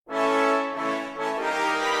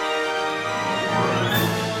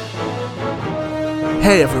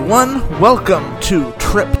Hey everyone, welcome to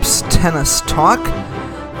Trips Tennis Talk,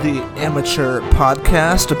 the amateur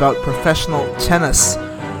podcast about professional tennis.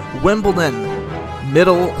 Wimbledon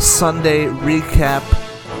Middle Sunday Recap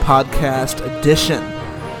Podcast Edition.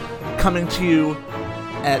 Coming to you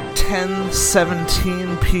at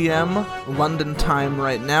 10:17 p.m. London time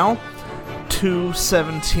right now,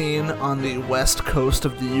 2:17 on the west coast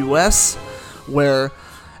of the U.S., where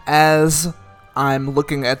as I'm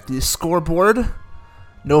looking at the scoreboard,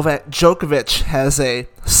 Novak Djokovic has a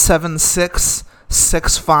 7-6,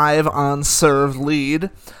 6-5 on serve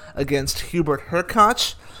lead against Hubert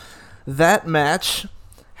Hurkacz. That match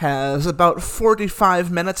has about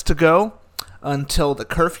 45 minutes to go until the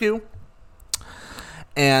curfew.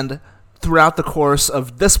 And throughout the course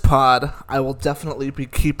of this pod, I will definitely be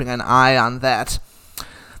keeping an eye on that.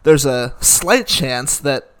 There's a slight chance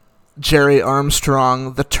that Jerry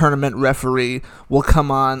Armstrong, the tournament referee, will come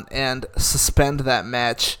on and suspend that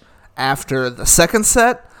match after the second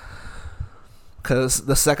set, because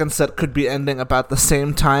the second set could be ending about the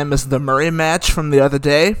same time as the Murray match from the other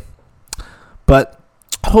day. But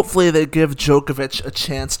hopefully they give Djokovic a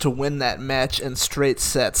chance to win that match in straight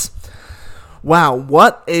sets. Wow,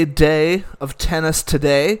 what a day of tennis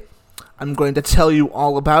today. I'm going to tell you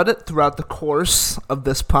all about it throughout the course of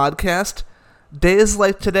this podcast. Days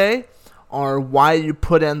like today are why you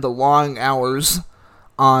put in the long hours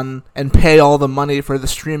on and pay all the money for the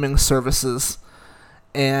streaming services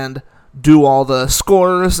and do all the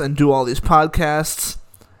scores and do all these podcasts.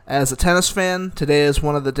 As a tennis fan, today is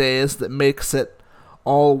one of the days that makes it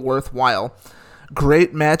all worthwhile.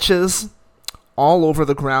 Great matches all over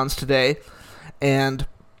the grounds today, and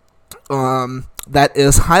that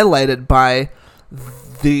is highlighted by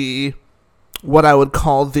what I would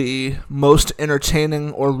call the most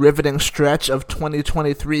entertaining or riveting stretch of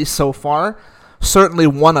 2023 so far. Certainly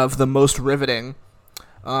one of the most riveting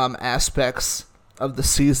aspects of the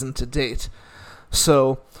season to date.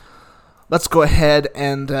 So let's go ahead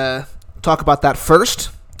and talk about that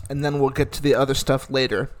first, and then we'll get to the other stuff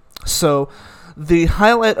later. So the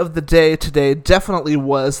highlight of the day today definitely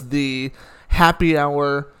was the happy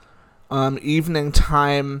hour evening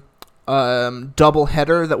time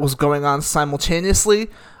double-header that was going on simultaneously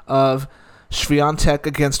of Swiatek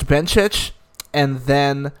against Bencic and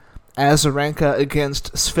then Azarenka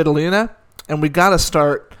against Svitolina. And we got to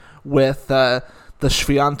start with the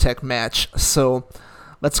Swiatek match. So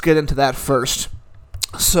let's get into that first.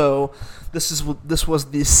 So this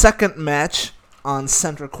was the second match on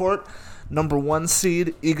center court. Number 1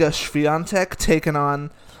 seed Iga Swiatek taking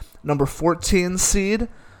on number 14 seed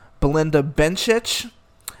Belinda Bencic.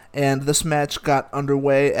 And this match got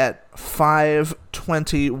underway at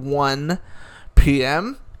 5:21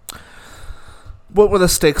 p.m. What were the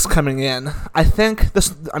stakes coming in? I think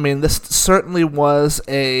this certainly was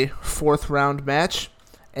a fourth round match,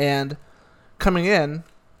 and coming in,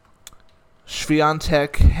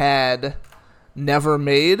 Swiatek had never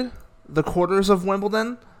made the quarters of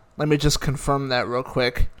Wimbledon. Let me just confirm that real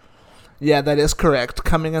quick. Yeah, that is correct.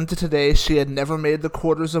 Coming into today, she had never made the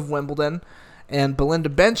quarters of Wimbledon. And Belinda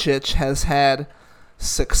Bencic has had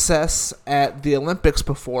success at the Olympics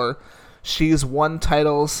before. She's won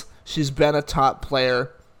titles. She's been a top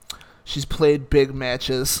player. She's played big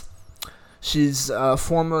matches. She's a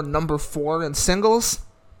former number 4 in singles.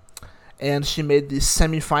 And she made the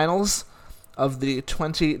semifinals of the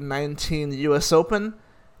 2019 U.S. Open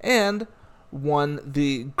and won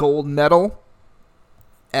the gold medal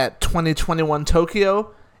at 2021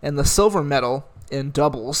 Tokyo and the silver medal in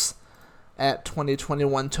doubles at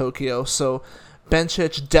 2021 Tokyo. So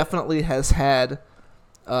Bencic definitely has had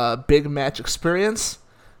big match experience.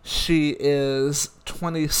 She is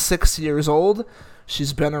 26 years old.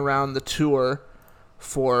 She's been around the tour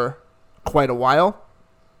for quite a while.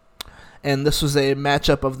 And this was a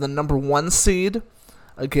matchup of the number 1 seed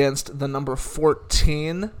against the number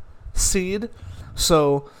 14 seed.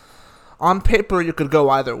 So on paper, you could go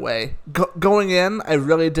either way. Going in, I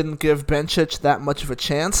really didn't give Bencic that much of a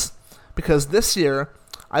chance, because this year,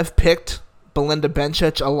 I've picked Belinda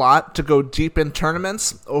Bencic a lot to go deep in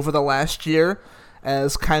tournaments over the last year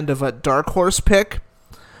as kind of a dark horse pick.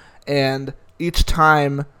 And each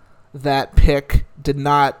time that pick did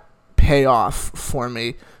not pay off for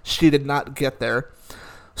me. She did not get there.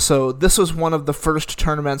 So this was one of the first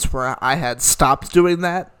tournaments where I had stopped doing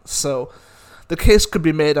that. So the case could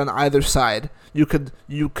be made on either side. You could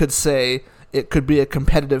say it could be a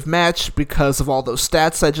competitive match because of all those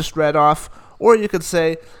stats I just read off, or you could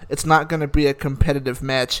say it's not going to be a competitive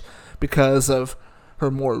match because of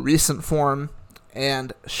her more recent form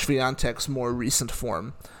and Swiatek's more recent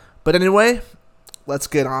form. But anyway, let's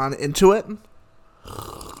get on into it.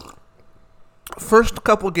 First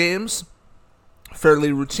couple games,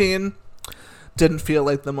 fairly routine. Didn't feel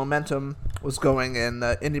like the momentum was going in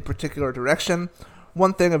any particular direction.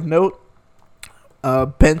 One thing of note,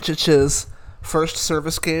 Bencic's first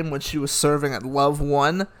service game when she was serving at love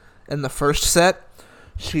 1 in the first set,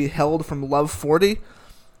 she held from love 40,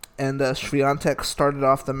 and Swiatek started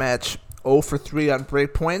off the match 0 for 3 on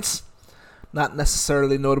break points. Not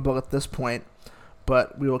necessarily notable at this point,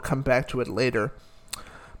 but we will come back to it later.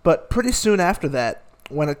 But pretty soon after that,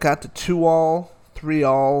 when it got to 2-all,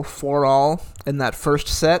 3-all, 4-all in that first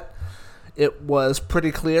set, it was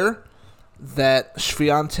pretty clear that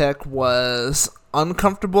Swiatek was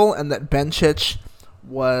uncomfortable and that Bencic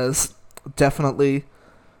was definitely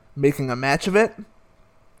making a match of it.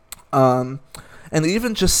 And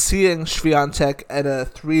even just seeing Swiatek at a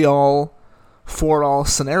 3-all, 4-all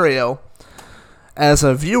scenario, as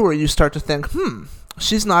a viewer, you start to think,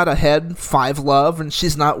 she's not ahead 5-love, and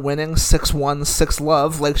she's not winning 6-1,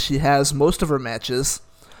 6-love like she has most of her matches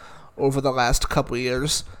over the last couple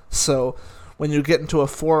years. So when you get into a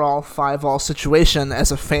 4-all, 5-all situation,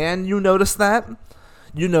 as a fan, you notice that.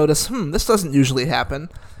 You notice, this doesn't usually happen.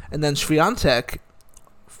 And then Swiatek,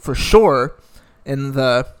 for sure, in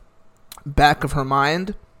the back of her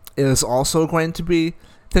mind, is also going to be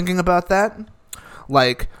thinking about that.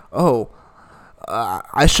 Like,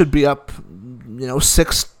 I should be up,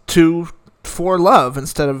 6-2, 4-love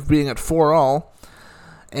instead of being at 4-all.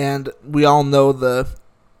 And we all know the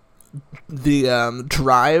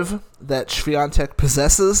drive that Swiatek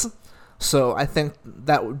possesses. So I think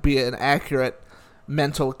that would be an accurate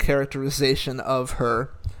mental characterization of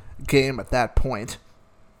her game at that point.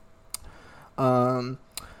 So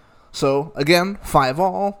again,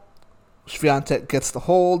 5-all. Swiatek gets the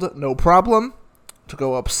hold, no problem, to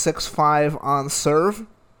go up 6-5 on serve.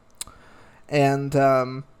 And,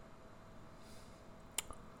 oh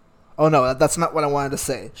no, that's not what I wanted to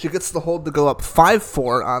say. She gets the hold to go up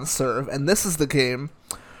 5-4 on serve, and this is the game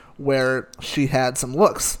where she had some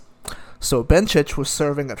looks. So Bencic was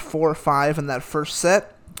serving at 4-5 in that first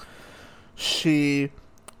set. She,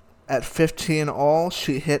 at 15-all,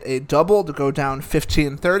 she hit a double to go down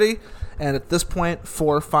 15-30, and at this point,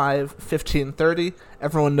 4-5, 15-30,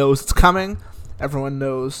 everyone knows it's coming. Everyone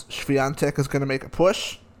knows Swiatek is going to make a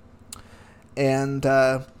push. And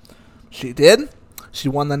she did. She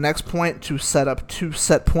won the next point to set up 2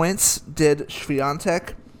 set points, did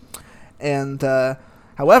Swiatek. And,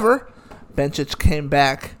 however, Bencic came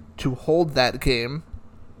back to hold that game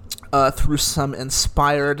through some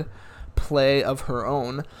inspired play of her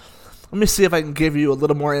own. Let me see if I can give you a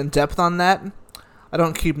little more in-depth on that. I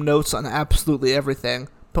don't keep notes on absolutely everything,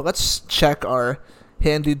 but let's check our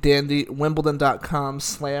handy-dandy Wimbledon.com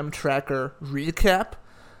Slam Tracker recap.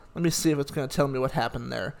 Let me see if it's going to tell me what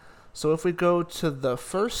happened there. So if we go to the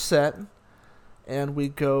first set, and we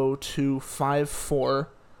go to 5-4,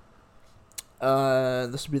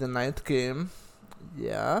 this would be the 9th game.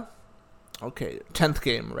 Yeah. Okay, 10th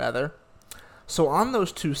game, rather. So on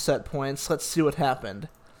those 2 set points, let's see what happened.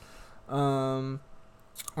 On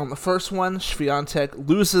the first one, Swiatek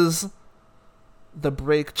loses the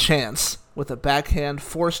break chance with a backhand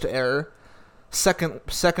forced error.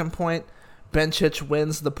 Second point, Bencic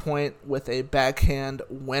wins the point with a backhand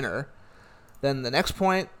winner. Then the next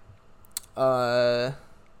point,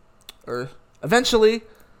 eventually,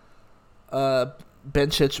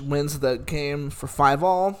 Bencic wins the game for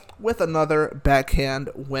 5-all with another backhand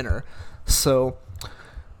winner. So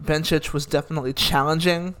Bencic was definitely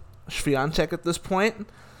challenging Swiatek at this point.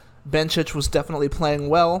 Bencic was definitely playing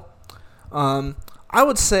well. I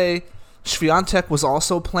would say Swiatek was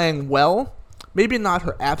also playing well. Maybe not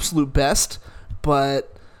her absolute best,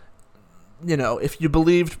 but, if you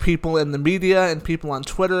believed people in the media and people on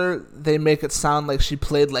Twitter, they make it sound like she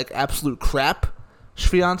played like absolute crap,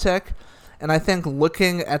 Swiatek. And I think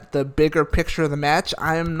looking at the bigger picture of the match,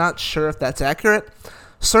 I'm not sure if that's accurate.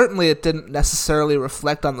 Certainly it didn't necessarily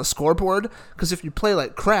reflect on the scoreboard, because if you play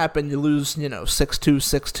like crap and you lose, 6-2,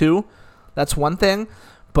 6-2, that's one thing.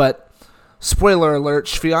 But, spoiler alert,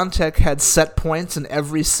 Swiatek had set points in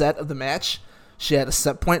every set of the match. She had a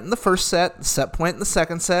set point in the first set, a set point in the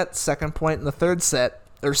second point in the third set,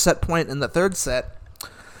 or set point in the third set.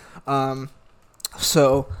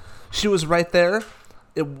 So she was right there.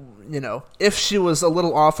 If she was a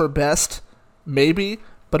little off her best, maybe,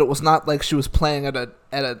 but it was not like she was playing at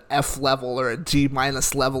an F level or a D-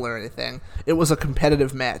 level or anything. It was a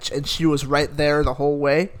competitive match, and she was right there the whole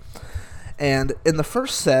way. And in the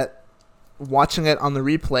first set, watching it on the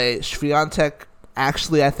replay, Swiatek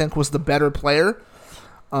actually, I think, was the better player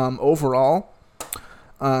overall.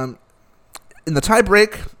 In the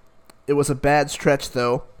tiebreak, It was a bad stretch,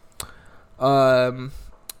 though.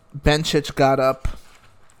 Bencic got up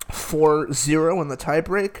 4-0 in the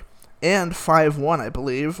tiebreak and 5-1, I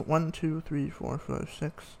believe. 1, 2, 3, 4, 5,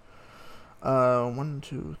 6. 1,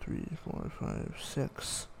 2, 3, 4, 5,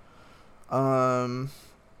 6. 4,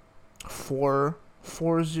 4-0,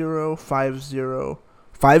 5-0.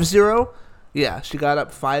 5-0? Yeah, she got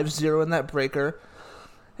up 5-0 in that breaker.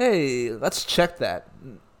 Hey, let's check that.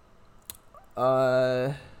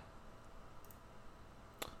 3-0,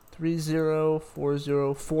 4-0,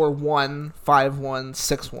 4-1, 5-1,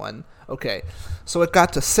 6-1. Okay, so it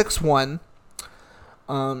got to 6-1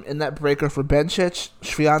 in that breaker for Bencic.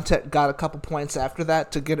 Swiatek got a couple points after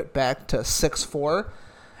that to get it back to 6-4.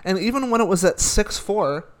 And even when it was at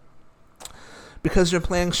 6-4, because you're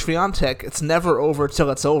playing Swiatek, it's never over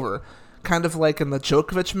till it's over. Kind of like in the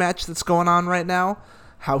Djokovic match that's going on right now,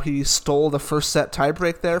 how he stole the first set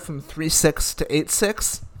tiebreak there from 3-6 to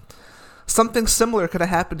 8-6. Something similar could have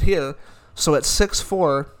happened here. So at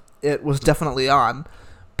 6-4, it was definitely on.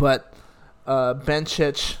 But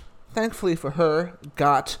Bencic, thankfully for her,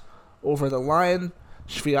 got over the line.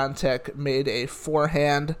 Swiatek made a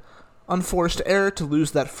forehand unforced error to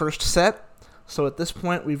lose that first set. So at this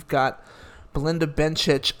point, we've got Belinda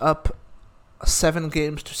Bencic up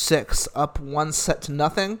 7-6, up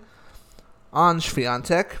 1-0 on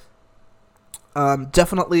Swiatek.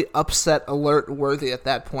 Definitely upset alert worthy at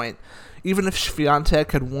that point. Even if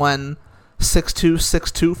Swiatek had won 6-2,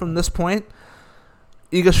 6-2 from this point,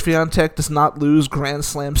 Iga Swiatek does not lose Grand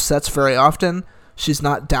Slam sets very often. She's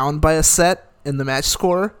not down by a set in the match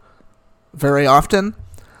score very often.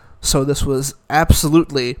 So this was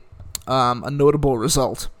absolutely a notable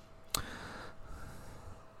result.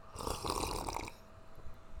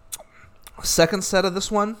 Second set of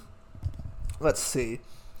this one, let's see.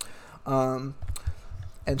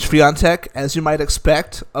 And Swiatek, as you might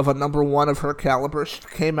expect, of a number one of her caliber, she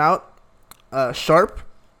came out sharp.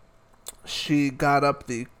 She got up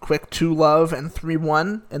the quick 2-love and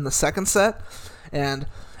 3-1 in the second set. And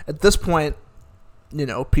at this point, you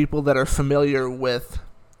know, people that are familiar with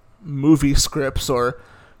movie scripts or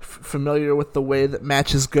familiar with the way that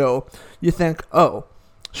matches go, you think, oh,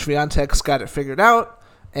 Swiatek's got it figured out.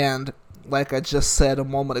 And like I just said a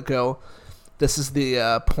moment ago, this is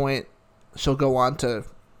the point she'll go on to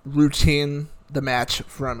routine the match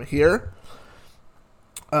from here.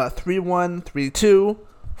 3-1, 3-2,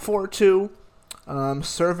 4-2,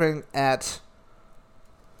 serving at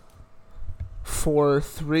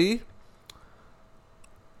 4-3.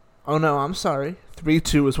 Oh no, I'm sorry.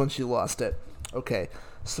 3-2 is when she lost it. Okay,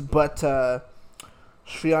 so but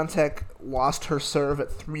Swiatek lost her serve at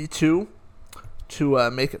 3-2 to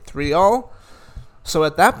make it 3-all. So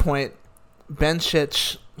at that point,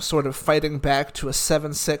 Bencic sort of fighting back to a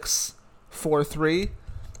 7-6, 4-3,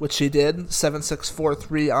 which she did, 7-6,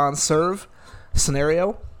 4-3 on serve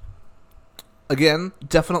scenario. Again,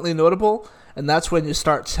 definitely notable, and that's when you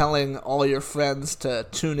start telling all your friends to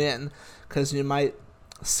tune in, because you might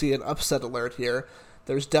see an upset alert here.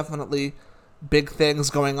 There's definitely big things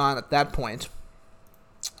going on at that point.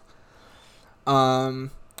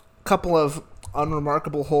 Couple of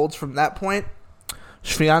unremarkable holds from that point.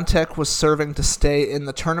 Swiatek was serving to stay in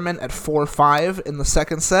the tournament at 4-5 in the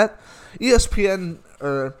second set. ESPN,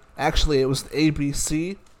 or actually it was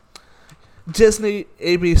ABC, Disney,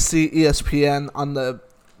 ABC, ESPN on the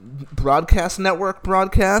broadcast network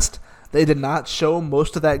broadcast. They did not show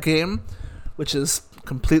most of that game, which is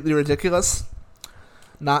completely ridiculous.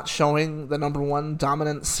 Not showing the number one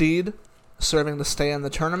dominant seed serving to stay in the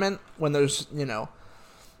tournament when there's, when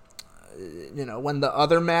the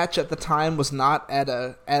other match at the time was not at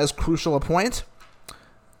as crucial a point.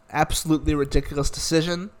 Absolutely ridiculous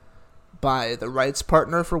decision by the rights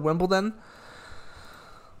partner for Wimbledon.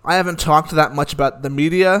 I haven't talked that much about the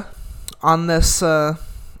media on this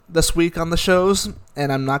week on the shows,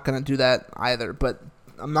 and I'm not going to do that either. But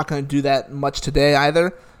I'm not going to do that much today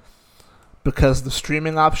either, because the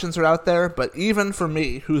streaming options are out there. But even for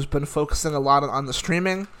me, who's been focusing a lot on the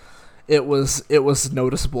streaming, it was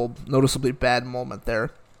noticeably bad moment there.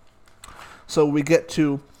 So we get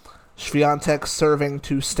to Swiatek serving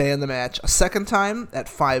to stay in the match a second time at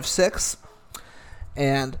 5-6,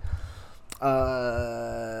 and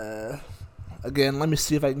again, let me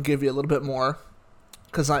see if I can give you a little bit more,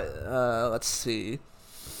 because let's see.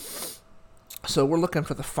 So we're looking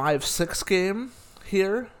for the 5-6 game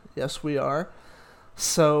here. Yes, we are.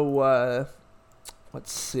 So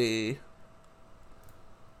let's see.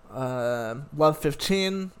 Love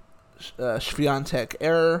 15, Swiatek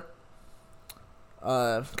error,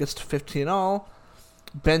 gets to 15-all.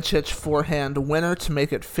 Bencic forehand winner to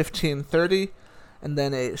make it 15-30, and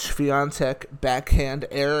then a Swiatek backhand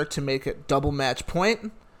error to make it double match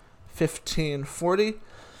point, 15-40.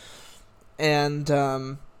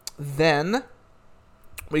 And then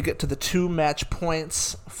we get to the 2 match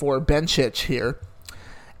points for Bencic here.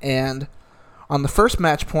 And on the first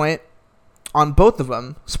match point, on both of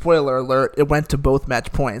them, spoiler alert, it went to both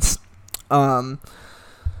match points. Swiatek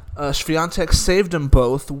saved them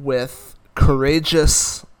both with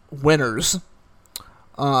courageous winners.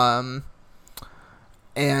 And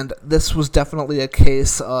this was definitely a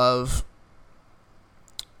case of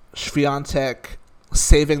Swiatek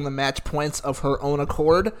saving the match points of her own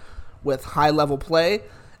accord with high-level play,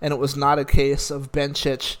 and it was not a case of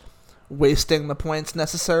Bencic wasting the points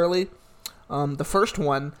necessarily. The first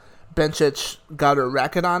one, Bencic got her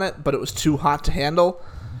racket on it, but it was too hot to handle.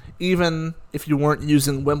 Even if you weren't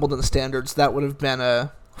using Wimbledon standards, that would have been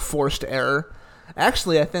a forced error.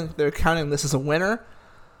 Actually, I think they're counting this as a winner.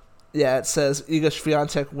 Yeah, it says Iga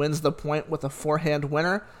Swiatek wins the point with a forehand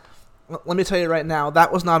winner. Let me tell you right now,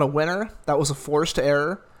 that was not a winner. That was a forced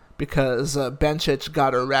error because Bencic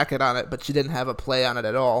got her racket on it, but she didn't have a play on it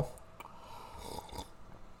at all.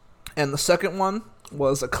 And the second one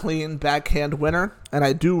was a clean backhand winner, and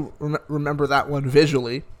I do remember that one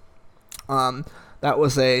visually. That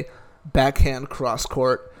was a backhand cross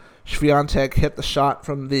court. Swiatek hit the shot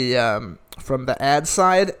from the ad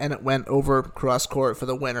side, and it went over cross court for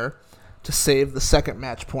the winner to save the second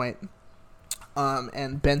match point.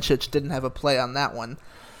 And Bencic didn't have a play on that one.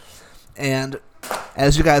 And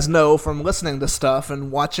as you guys know from listening to stuff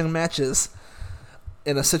and watching matches,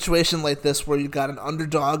 in a situation like this where you got an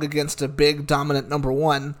underdog against a big dominant number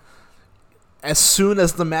one, as soon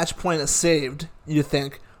as the match point is saved, you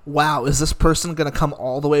think, wow, is this person going to come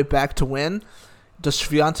all the way back to win? Does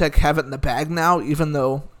Swiatek have it in the bag now, even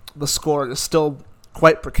though the score is still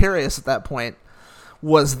quite precarious at that point?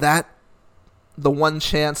 Was that the one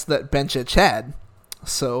chance that Bencic had?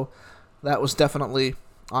 So that was definitely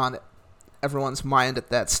on everyone's mind at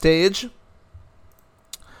that stage.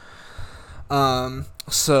 The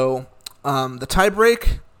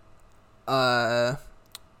tiebreak,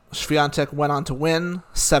 Swiatek went on to win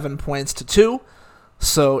 7-2.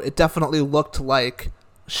 So it definitely looked like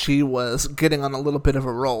she was getting on a little bit of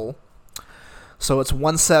a roll. So it's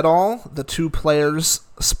 1 set all. The 2 players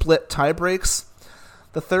split tiebreaks.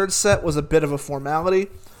 The third set was a bit of a formality.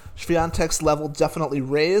 Swiatek's level definitely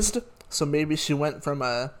raised, so maybe she went from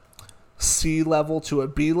a C level to a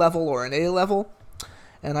B level or an A level.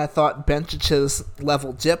 And I thought Bencic's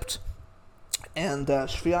level dipped. And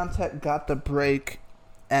Swiatek got the break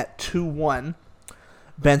at 2-1.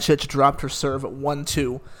 Bencic dropped her serve at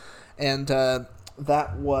 1-2. And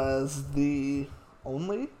that was the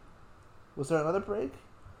only... Was there another break?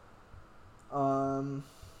 Where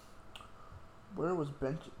was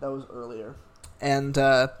Bencic? That was earlier. And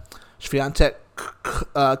Swiatek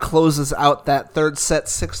closes out that third set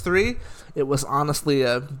 6-3. It was honestly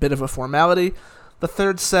a bit of a formality. The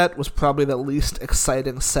third set was probably the least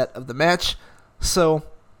exciting set of the match. So,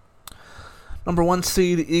 number 1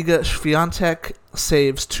 seed Iga Swiatek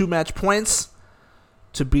saves 2 match points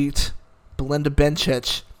to beat Belinda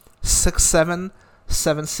Bencic 6-7,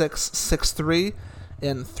 7-6, 6-3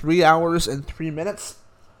 in 3 hours and 3 minutes.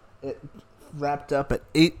 It wrapped up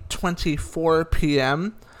at 8:24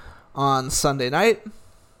 p.m. on Sunday night.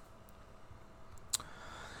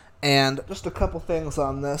 And just a couple things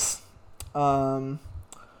on this. Iga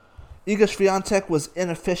Swiatek was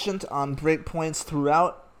inefficient on break points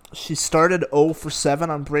throughout. She started 0 for 7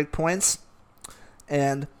 on break points,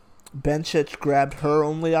 and Bencic grabbed her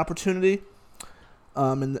only opportunity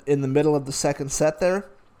in the middle of the second set there.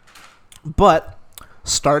 But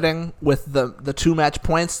starting with the 2 match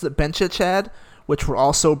points that Bencic had, which were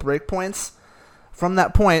also break points, from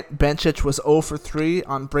that point, Bencic was 0 for 3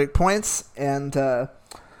 on break points, and I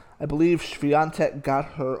believe Swiatek got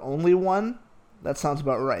her only one. That sounds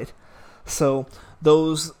about right. So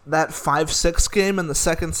that 5-6 game in the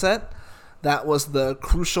second set, that was the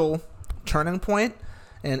crucial turning point.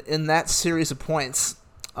 And in that series of points,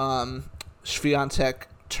 Swiatek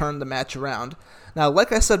turned the match around. Now,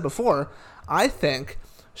 like I said before, I think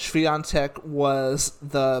Swiatek was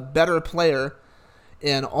the better player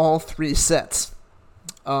in all 3 sets.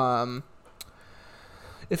 If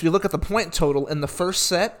you look at the point total, in the first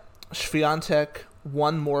set, Swiatek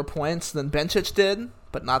won more points than Bencic did,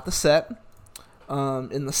 but not the set.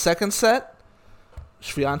 In the second set,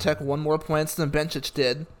 Swiatek won more points than Bencic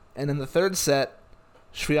did, and in the third set,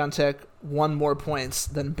 Swiatek won more points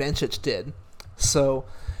than Bencic did. So,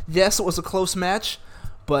 yes, it was a close match,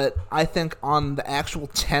 but I think on the actual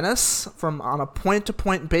tennis, on a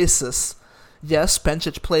point-to-point basis, yes,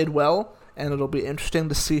 Bencic played well, and it'll be interesting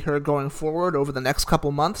to see her going forward over the next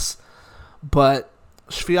couple months. But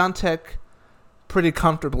Swiatek pretty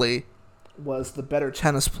comfortably was the better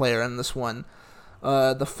tennis player in this one.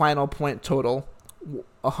 The final point total,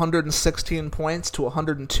 116 points to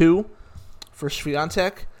 102 for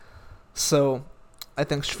Swiatek. So I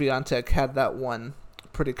think Swiatek had that one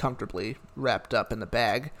pretty comfortably wrapped up in the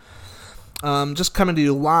bag. Just coming to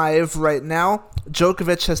you live right now,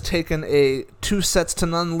 Djokovic has taken a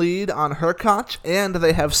 2-0 lead on Hurkacz, and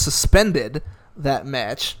they have suspended that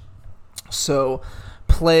match. So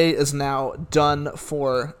play is now done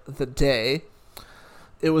for the day.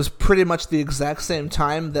 It was pretty much the exact same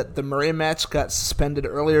time that the Murray match got suspended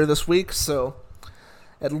earlier this week, so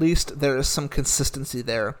at least there is some consistency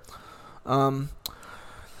there.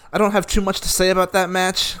 I don't have too much to say about that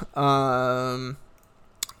match.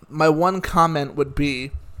 My one comment would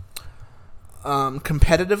be,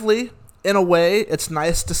 competitively, in a way, it's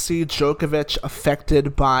nice to see Djokovic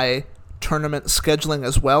affected by tournament scheduling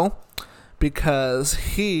as well, because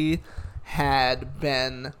he had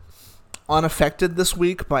been unaffected this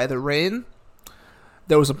week by the rain.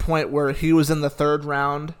 There was a point where he was in the third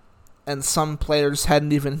round, and some players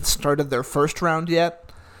hadn't even started their first round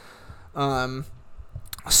yet.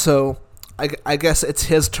 So I guess it's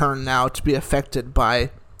his turn now to be affected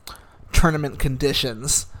by tournament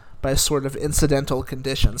conditions, by sort of incidental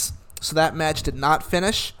conditions. So that match did not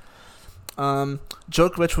finish.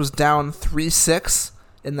 Djokovic was down 3-6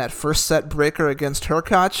 in that first set breaker against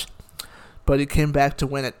Hurkacz, but he came back to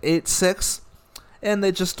win at 8-6, and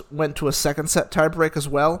they just went to a second set tiebreak as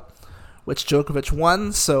well, which Djokovic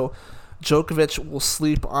won. So Djokovic will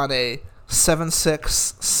sleep on a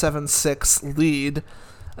 7-6, 7-6 lead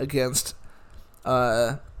against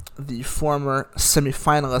the former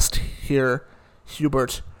semifinalist here,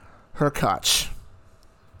 Hubert Hurkacz.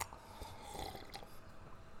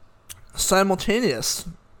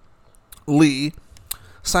 Simultaneously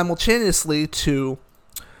to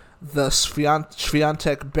the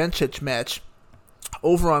Swiatek-Bencic match,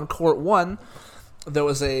 over on Court 1, there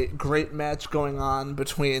was a great match going on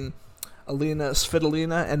between Alina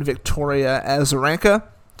Svitolina and Victoria Azarenka.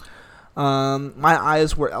 My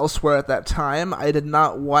eyes were elsewhere at that time. I did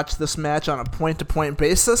not watch this match on a point-to-point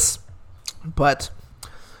basis, but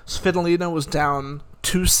Svitolina was down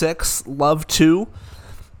 2-6, love 2,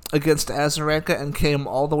 against Azarenka and came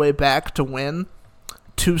all the way back to win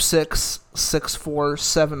 2-6, 6-4,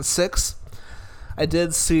 7-6. I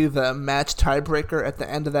did see the match tiebreaker at the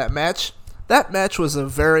end of that match. That match was a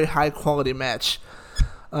very high-quality match.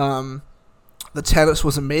 The tennis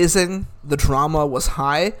was amazing. The drama was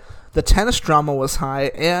high. The tennis drama was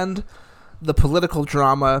high, and the political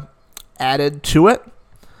drama added to it.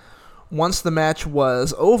 Once the match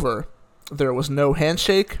was over, there was no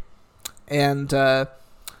handshake, and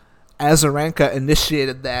Azarenka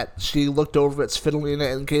initiated that. She looked over at Svitolina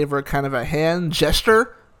and gave her kind of a hand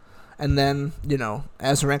gesture, and then,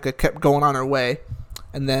 Azarenka kept going on her way,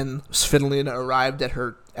 and then Svitolina arrived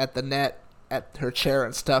at the net, at her chair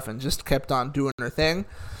and stuff, and just kept on doing her thing.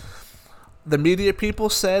 The media people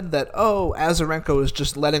said that, Azarenka was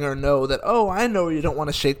just letting her know that, I know you don't want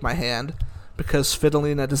to shake my hand, because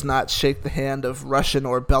Svitolina does not shake the hand of Russian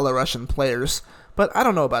or Belarusian players. But I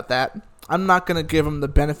don't know about that. I'm not going to give him the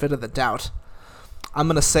benefit of the doubt. I'm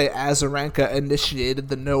going to say Azarenka initiated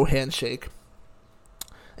the no handshake.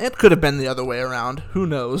 It could have been the other way around. Who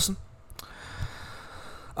knows?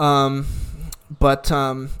 But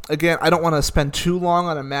again, I don't want to spend too long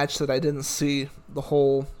on a match that I didn't see the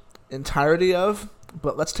whole entirety of,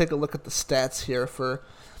 but let's take a look at the stats here for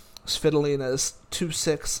Svitolina's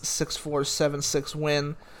 2-6, 6-4, 7-6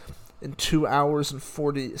 win in 2 hours and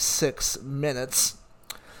 46 minutes.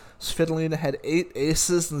 Svitolina had 8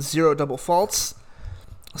 aces and 0 double faults,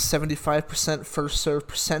 75% first serve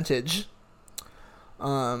percentage,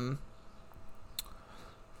 and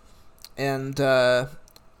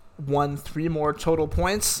won 3 more total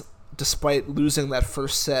points, despite losing that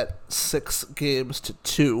first set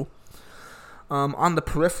 6-2. On the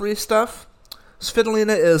periphery stuff,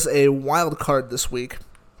 Svitolina is a wild card this week.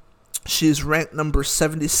 She's ranked number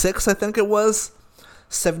 76, I think it was.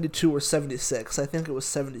 72 or 76. I think it was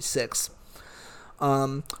 76.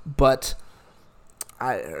 But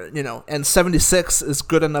and 76 is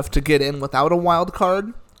good enough to get in without a wild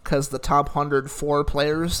card, because the top 104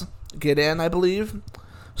 players get in, I believe.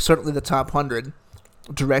 Certainly the top 100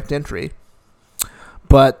 direct entry.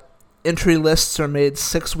 But entry lists are made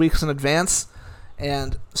 6 weeks in advance,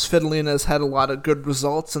 and Svitolina has had a lot of good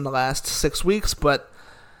results in the last 6 weeks, but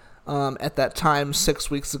at that time,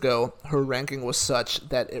 6 weeks ago, her ranking was such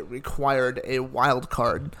that it required a wild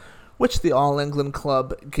card, which the All England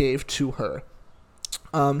club gave to her.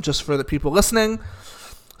 Just for the people listening,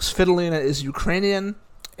 Svitolina is Ukrainian,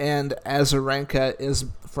 and Azarenka is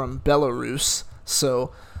from Belarus,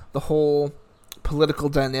 so the whole political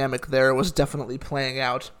dynamic there was definitely playing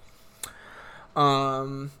out.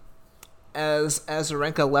 As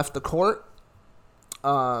Azarenka left the court,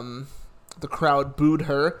 the crowd booed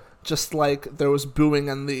her, just like there was booing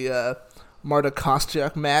in the Marta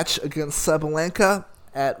Kostyuk match against Sabalenka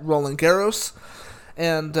at Roland Garros,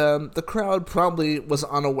 and the crowd probably was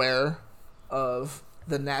unaware of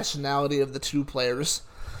the nationality of the two players,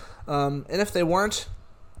 and if they weren't,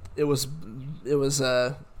 it was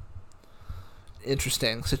a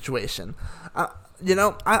interesting situation. I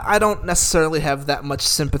don't necessarily have that much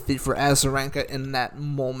sympathy for Azarenka in that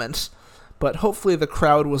moment, but hopefully the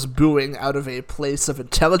crowd was booing out of a place of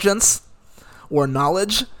intelligence or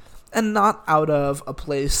knowledge, and not out of a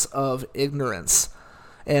place of ignorance.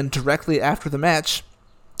 And directly after the match,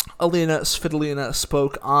 Alina Svitolina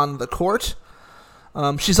spoke on the court.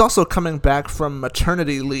 She's also coming back from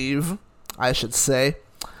maternity leave, I should say.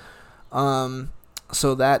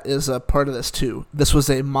 So that is a part of this too. This was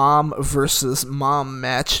a mom versus mom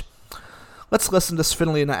match. Let's listen to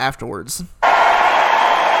Svitolina afterwards.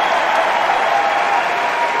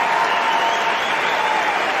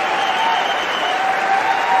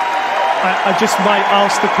 I just might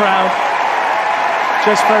ask the crowd,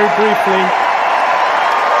 just very briefly.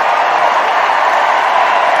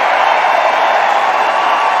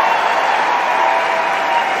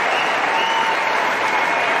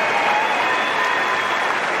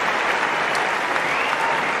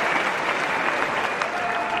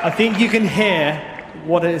 I think you can hear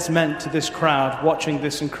what it has meant to this crowd watching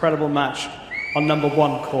this incredible match on number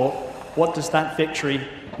one court. What does that victory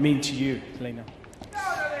mean to you, Alina?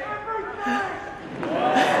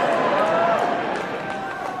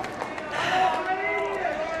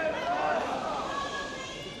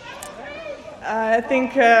 I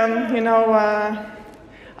think,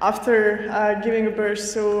 after giving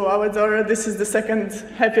birth to our daughter, this is the second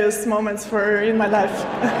happiest moment for her in my life.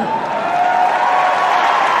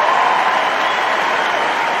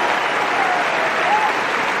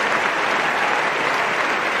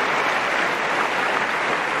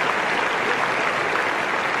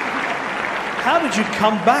 How did you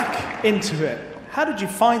come back into it? How did you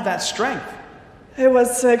find that strength? It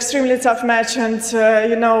was an extremely tough match, and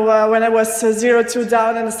when I was 0-2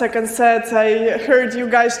 down in the second set, I heard you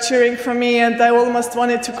guys cheering for me, and I almost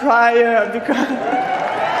wanted to cry because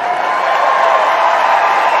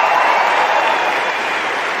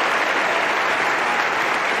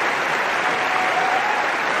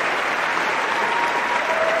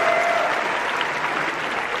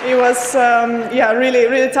it was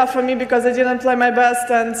really tough for me because I didn't play my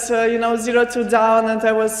best, and 0-2 down, and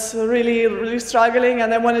I was really struggling,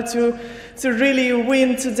 and I wanted to really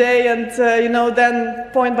win today, and then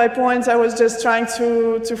point by point I was just trying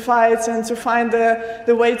to fight and to find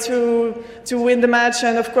the way to win the match,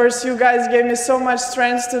 and of course you guys gave me so much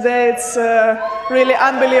strength today. It's really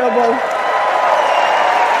unbelievable.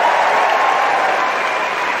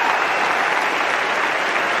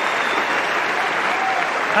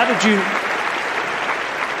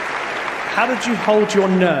 How did you hold your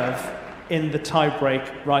nerve in the tie-break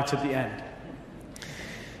right at the end?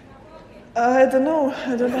 I don't know.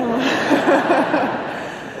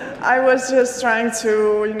 I was just trying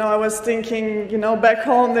to, I was thinking, back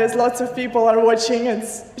home there's lots of people are watching and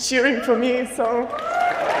cheering for me, so.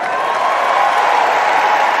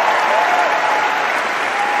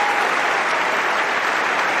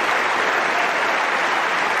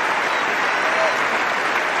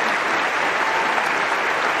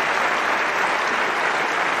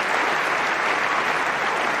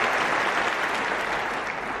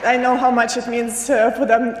 I know how much it means for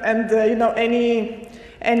them, and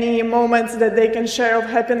any moment that they can share of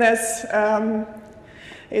happiness,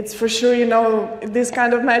 it's for sure these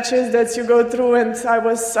kind of matches that you go through. And I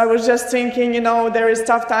was just thinking, there is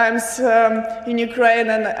tough times in Ukraine,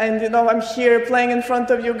 and I'm here playing in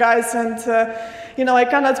front of you guys, and I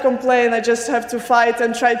cannot complain. I just have to fight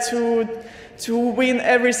and try to win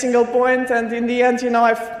every single point, and in the end, here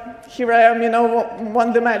I am,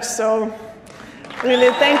 won the match. So.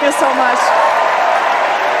 Really, thank you so much.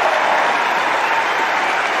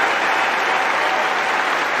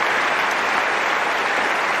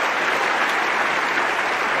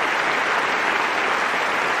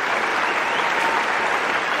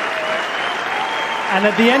 And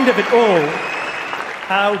at the end of it all,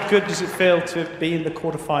 how good does it feel to be in the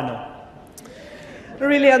quarterfinal?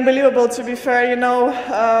 really unbelievable, to be fair. You know,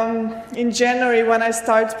 in January when I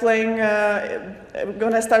start playing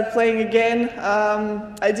again,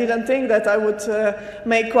 I didn't think that I would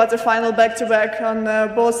make quarterfinal back-to-back on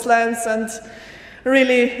both slams, and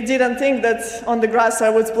really didn't think that on the grass I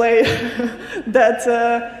would play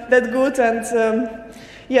that good. And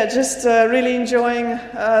yeah, just really enjoying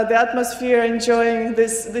the atmosphere, enjoying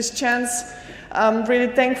this chance. I'm really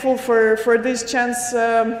thankful for this chance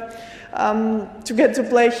to get to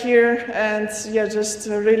play here, and yeah, just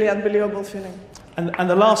a really unbelievable feeling. And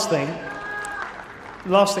the last thing I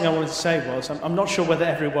wanted to say was, I'm not sure whether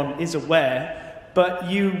everyone is aware, but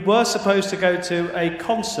you were supposed to go to a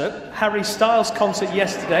concert, Harry Styles concert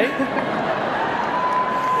yesterday.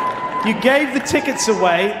 You gave the tickets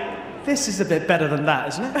away. This is a bit better than that,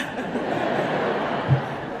 isn't it?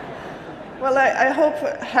 Well, I hope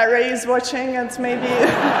Harry is watching, and maybe...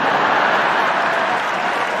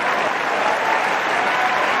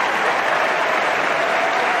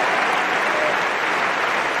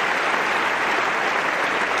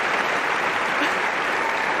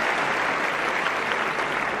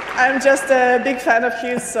 I'm just a big fan of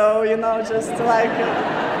his, so, you know, just like...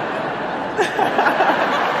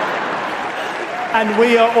 And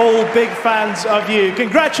we are all big fans of you.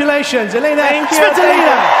 Congratulations, Elena Svitolina!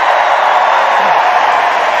 Svitolina!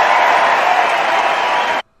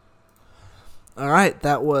 All right,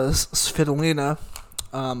 that was Svitolina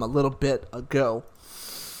a little bit ago.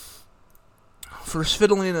 For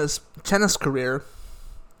Svitolina's tennis career,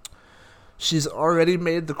 she's already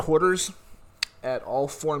made the quarters at all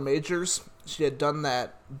 4 majors. She had done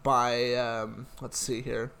that by, let's see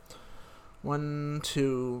here,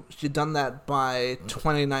 she'd done that by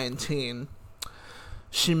 2019.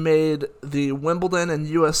 She made the Wimbledon and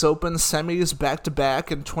US Open semis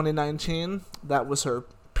back-to-back in 2019. That was her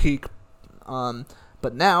peak.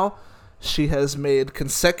 But now she has made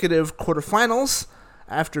consecutive quarterfinals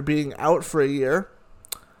after being out for a year.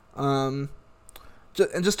 And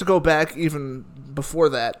just to go back even before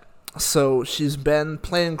that, so she's been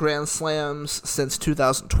playing Grand Slams since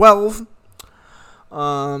 2012.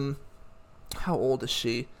 How old is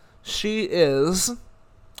she? She is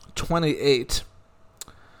 28.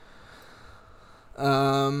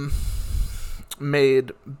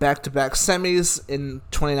 Made back-to-back semis in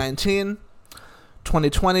 2019.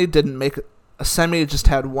 2020 didn't make a semi, just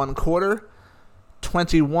had 1 quarter.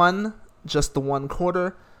 21, just the 1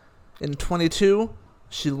 quarter. In 22,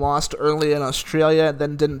 she lost early in Australia,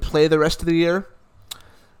 then didn't play the rest of the year.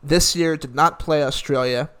 This year, did not play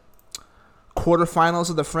Australia.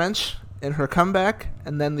 Quarterfinals of the French in her comeback,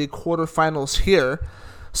 and then the quarterfinals here.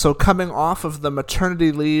 So coming off of the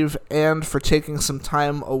maternity leave and for taking some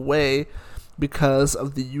time away because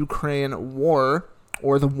of the Ukraine war,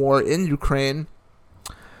 or the war in Ukraine,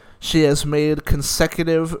 she has made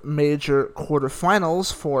consecutive major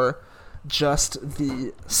quarterfinals for just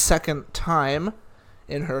the 2nd time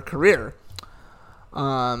in her career.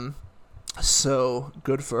 So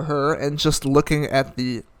good for her. And just looking at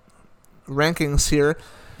the rankings here,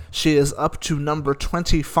 she is up to number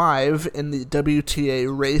 25 in the WTA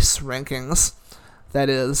race rankings. That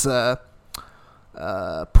is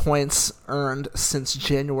points earned since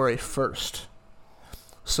January 1st.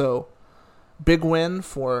 So big win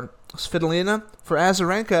for Svitolina. For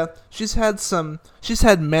Azarenka, she's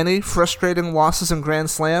had many frustrating losses in Grand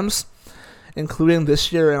Slams, including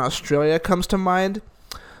this year in Australia comes to mind.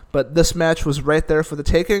 But this match was right there for the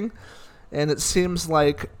taking, and it seems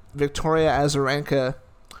like Victoria Azarenka,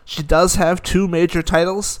 she does have 2 major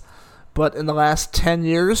titles, but in the last 10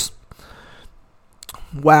 years,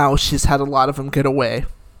 wow, she's had a lot of them get away.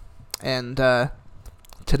 And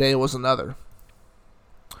today was another.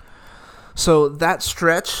 So that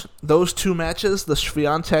stretch, those 2 matches, the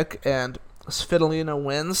Swiatek and Svitolina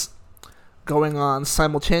wins, going on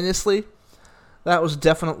simultaneously, that was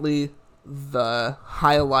definitely the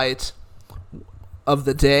highlight of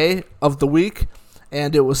the day, of the week,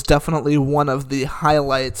 and it was definitely one of the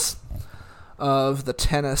highlights of the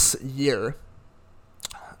tennis year.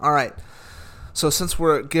 All right, so since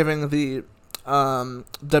we're giving the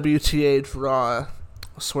WTA draw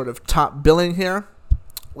sort of top billing here,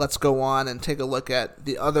 let's go on and take a look at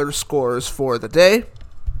the other scores for the day.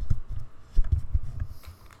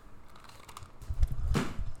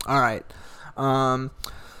 All right.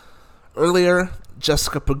 Earlier,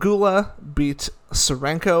 Jessica Pegula beat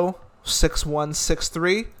Serenko 6-1,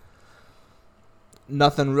 6-3.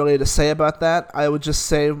 Nothing really to say about that. I would just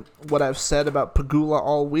say what I've said about Pegula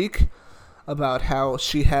all week, about how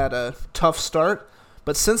she had a tough start,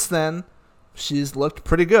 but since then, she's looked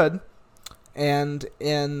pretty good. And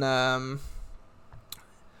in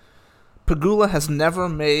Pegula has never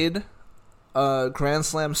made a Grand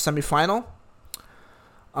Slam semifinal.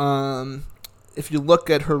 If you look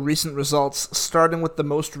at her recent results, starting with the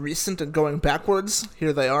most recent and going backwards,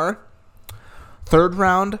 here they are. Third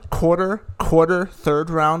round, quarter, quarter, third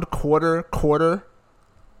round, quarter, quarter.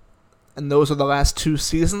 And those are the last 2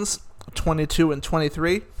 seasons, 22 and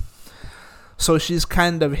 23. So she's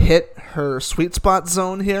kind of hit her sweet spot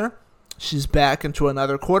zone here. She's back into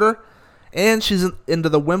another quarter. And she's into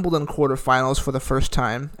the Wimbledon quarterfinals for the first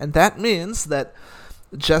time. And that means that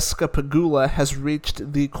Jessica Pegula has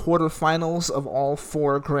reached the quarterfinals of all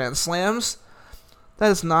 4 Grand Slams.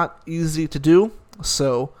 That is not easy to do,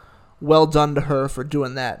 so well done to her for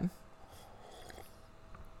doing that.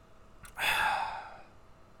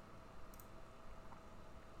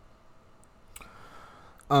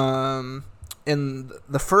 In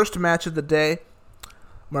the first match of the day,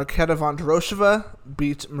 Marketa Vondrousova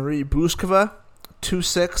beat Marie Bouzkova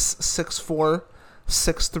 2-6, 6-4,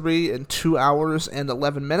 6-3 in 2 hours and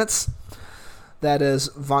 11 minutes. That is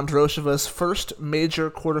Vondrousova's first major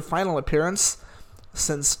quarterfinal appearance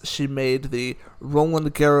since she made the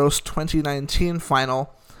Roland Garros 2019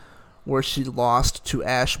 final, where she lost to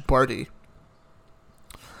Ash Barty.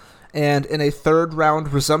 And in a third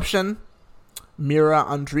round resumption, Mira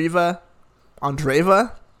Andreeva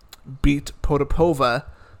beat Potapova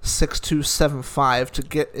 6-2, 7-5 to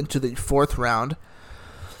get into the fourth round.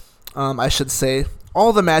 I should say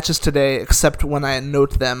all the matches today, except when I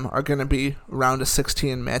note them, are going to be round of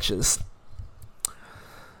 16 matches.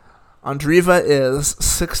 Andreeva is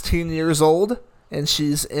 16 years old, and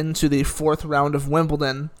she's into the fourth round of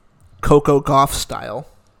Wimbledon, Coco Gauff style.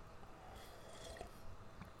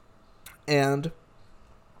 And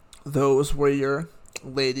those were your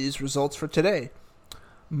ladies' results for today.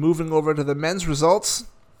 Moving over to the men's results,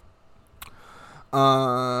 we'll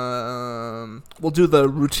do the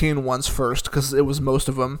routine ones first because it was most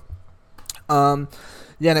of them.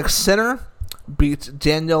 Yannick Sinner beat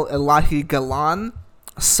Daniel Elahi Galan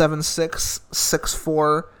 7-6,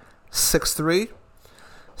 6-4, 6-3.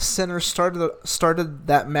 Sinner started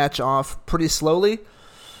that match off pretty slowly.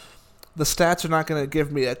 The stats are not going to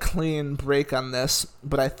give me a clean break on this,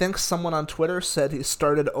 but I think someone on Twitter said he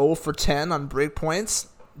started 0 for 10 on break points.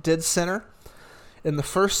 Did Sinner. In the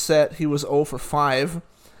first set, he was 0 for 5.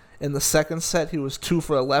 In the second set, he was 2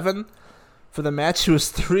 for 11. For the match, he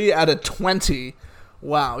was 3 out of 20.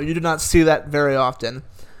 Wow, you do not see that very often.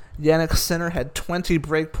 Yannick Sinner had 20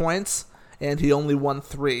 break points, and he only won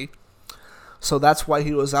 3. So that's why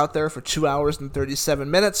he was out there for 2 hours and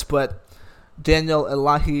 37 minutes, but Daniel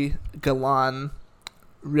Elahi Galan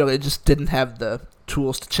really just didn't have the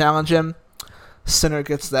tools to challenge him. Sinner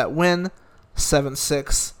gets that win,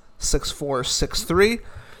 7-6, 6-4, 6-3.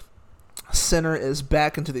 Sinner is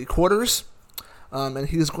back into the quarters, and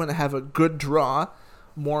he's going to have a good draw.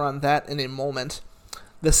 More on that in a moment.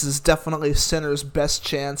 This is definitely Sinner's best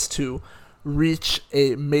chance to reach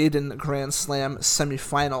a maiden Grand Slam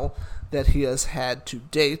semifinal that he has had to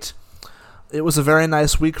date. It was a very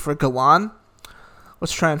nice week for Galan.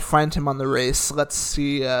 Let's try and find him on the race. Let's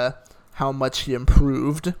see how much he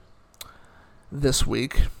improved this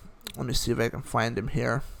week. Let me see if I can find him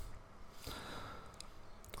here.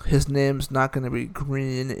 His name's not going to be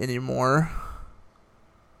green anymore.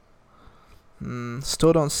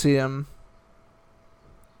 Still don't see him.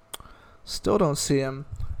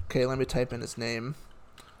 Okay, let me type in his name.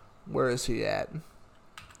 Where is he at?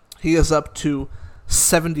 He is up to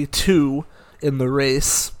 72 in the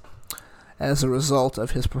race as a result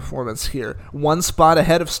of his performance here. 1 spot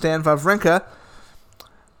ahead of Stan Wawrinka.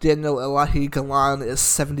 Daniel Elahi Galan is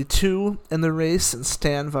 72 in the race, and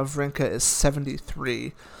Stan Wawrinka is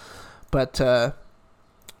 73. But,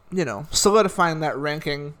 solidifying that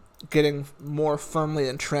ranking, getting more firmly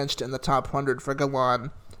entrenched in the top 100 for Galan,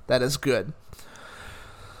 that is good.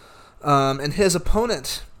 And his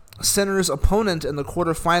opponent, Sinner's opponent in the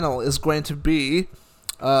quarterfinal, is going to be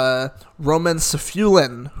Roman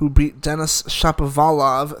Safulin, who beat Denis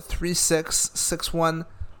Shapovalov 3-6, 6-1,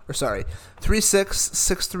 3-6,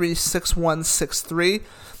 6-3, 6-1, 6-3.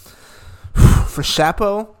 For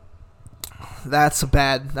Shapo, that's a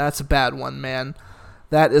bad one, man.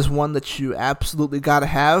 That is one that you absolutely gotta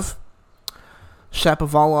have.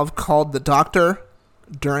 Shapovalov called the doctor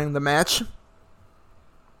during the match,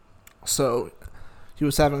 so he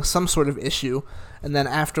was having some sort of issue. And then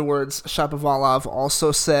afterwards, Shapovalov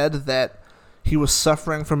also said that he was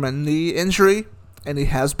suffering from a knee injury, and he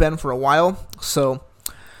has been for a while. So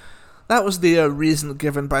that was the reason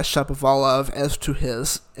given by Shapovalov as to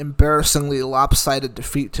his embarrassingly lopsided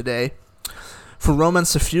defeat today. For Roman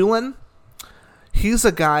Safulin, he's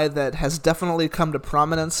a guy that has definitely come to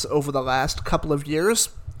prominence over the last couple of years.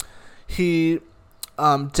 He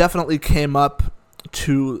definitely came up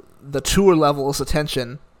to the tour level's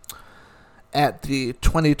attention at the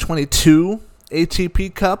 2022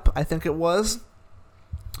 ATP Cup, I think it was.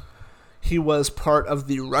 He was part of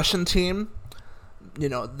the Russian team,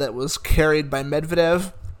 that was carried by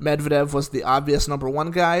Medvedev. Medvedev was the obvious number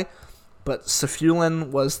one guy, but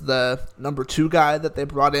Safulin was the number two guy that they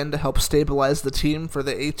brought in to help stabilize the team for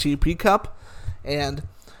the ATP Cup, and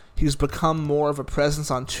he's become more of a presence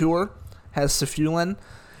on tour, has Safulin,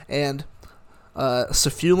 and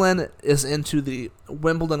Safulin is into the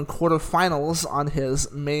Wimbledon quarterfinals on his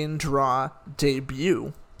main draw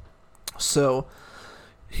debut. So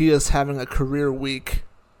he is having a career week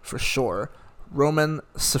for sure. Roman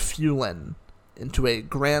Safulin into a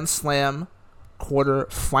Grand Slam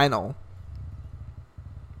quarterfinal.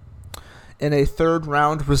 In a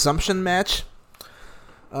third-round resumption match,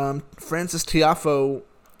 Francis Tiafoe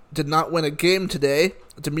did not win a game today.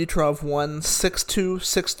 Dimitrov won 6-2,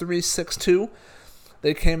 6-3, 6-2.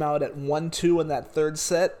 They came out at 1-2 in that third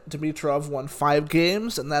set. Dimitrov won 5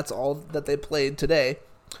 games, and that's all that they played today.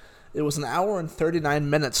 It was an hour and 39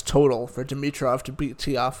 minutes total for Dimitrov to beat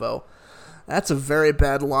Tiafoe. That's a very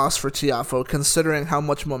bad loss for Tiafoe, considering how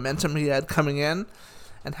much momentum he had coming in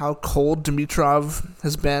and how cold Dimitrov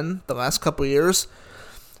has been the last couple of years.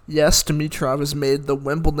 Yes, Dimitrov has made the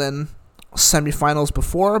Wimbledon semifinals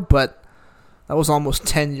before, but that was almost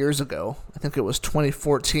 10 years ago. I think it was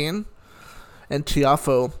 2014. And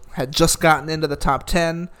Tiafoe had just gotten into the top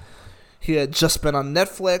 10. He had just been on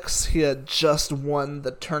Netflix. He had just won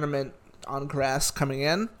the tournament on grass coming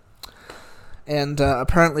in. And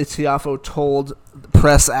apparently Tiafoe told the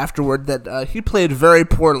press afterward that he played very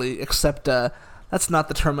poorly, except that's not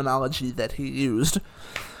the terminology that he used.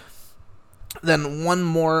 Then one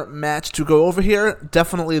more match to go over here,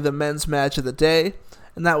 definitely the men's match of the day,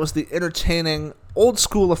 and that was the entertaining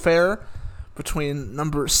old-school affair between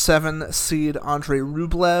number 7 seed Andrei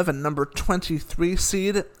Rublev and number 23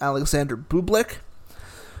 seed Alexander Bublik.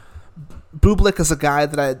 Bublik is a guy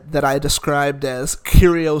that I described as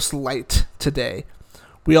Kyrgios light today.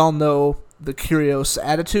 We all know the Kyrgios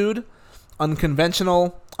attitude,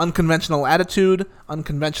 unconventional attitude,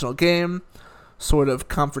 unconventional game, sort of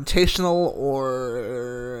confrontational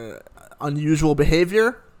or unusual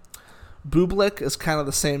behavior. Bublik is kind of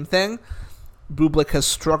the same thing. Bublik has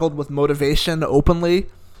struggled with motivation openly.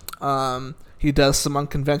 He does some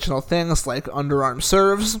unconventional things like underarm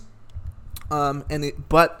serves,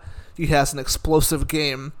 but he has an explosive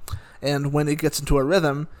game, and when he gets into a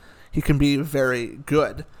rhythm, he can be very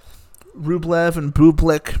good. Rublev and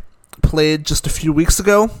Bublik played just a few weeks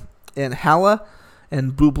ago in Halle,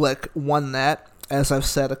 and Bublik won that, as I've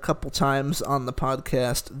said a couple times on the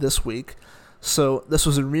podcast this week. So this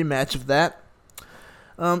was a rematch of that.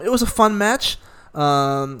 It was a fun match.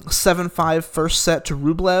 7-5 first set to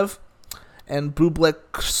Rublev, and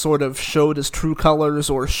Bublik sort of showed his true colors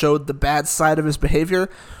or showed the bad side of his behavior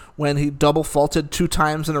when he double faulted 2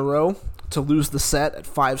 times in a row to lose the set at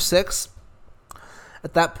 5-6.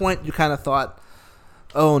 At that point, you kind of thought,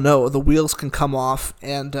 oh no, the wheels can come off,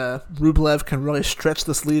 and Rublev can really stretch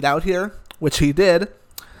this lead out here, which he did,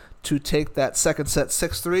 to take that second set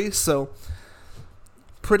 6-3. So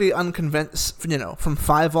pretty unconventional, from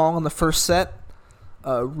 5-all in the first set.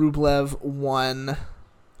 Rublev won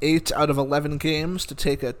 8 out of 11 games to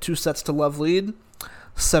take a 2-sets-to-love lead,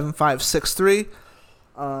 7-5,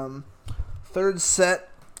 6-3. Third set,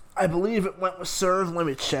 I believe it went with serve. Let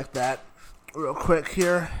me check that real quick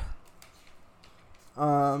here.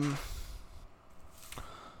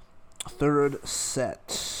 Third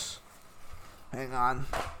set. Hang on.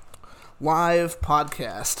 Live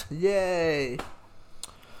podcast. Yay!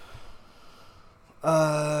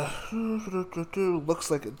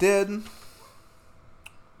 Looks like it did.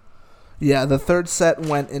 Yeah, the third set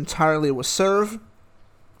went entirely with serve.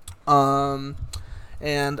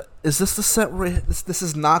 And is this the set where this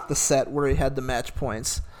is not the set where he had the match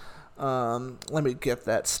points? Let me get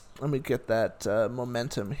that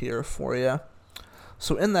momentum here for you.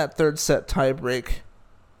 So in that third set tiebreak,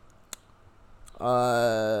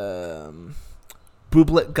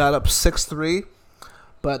 Bublik got up 6-3,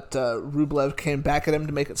 but Rublev came back at him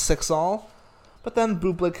to make it 6-all. But then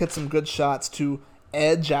Bublik hit some good shots to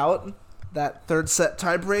edge out that third set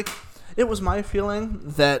tiebreak. It was my feeling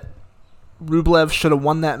that Rublev should have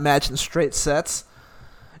won that match in straight sets.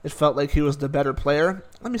 It felt like he was the better player.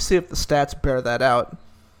 Let me see if the stats bear that out.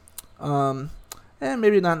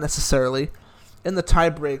 Maybe not necessarily. In the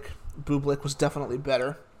tiebreak, Bublik was definitely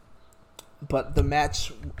better. But the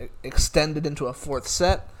match extended into a fourth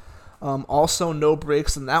set. Also, no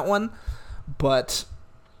breaks in that one, but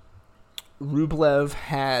Rublev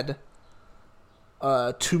had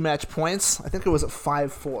 2 match points. I think it was at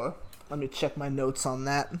 5-4. Let me check my notes on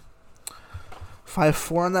that.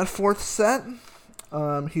 5-4 in that fourth set.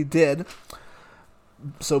 He did.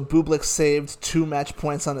 So Bublik saved 2 match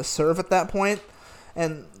points on his serve at that point,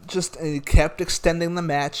 and he kept extending the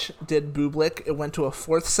match. Did Bublik? It went to a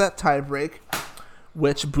fourth set tiebreak,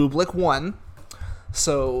 which Bublik won.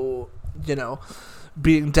 So,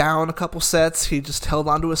 being down a couple sets, he just held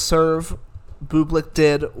onto his serve.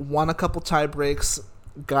 Bublik won a couple tie breaks,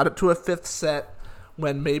 got it to a fifth set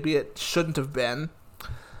when maybe it shouldn't have been.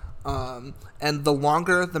 And the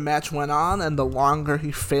longer the match went on and the longer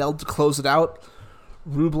he failed to close it out,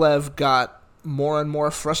 Rublev got more and more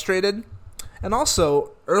frustrated. And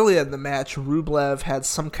also, early in the match, Rublev had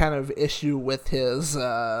some kind of issue with his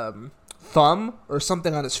thumb or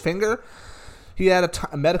something on his finger. He had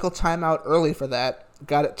a medical timeout early for that,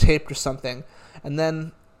 got it taped or something. And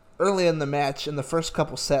then early in the match, in the first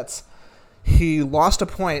couple sets, he lost a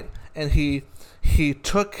point, and he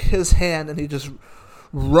took his hand and he just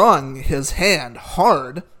wrung his hand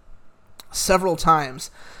hard several times.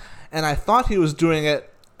 And I thought he was doing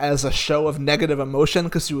it as a show of negative emotion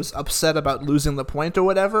because he was upset about losing the point or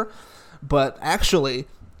whatever. But actually,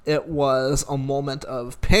 it was a moment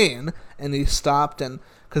of pain, and he stopped and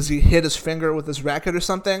because he hit his finger with his racket or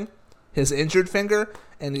something, his injured finger,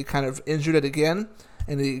 and he kind of injured it again,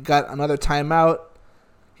 and he got another timeout.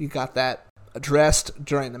 He got that addressed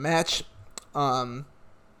during the match. So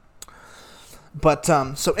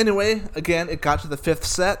anyway, again, it got to the fifth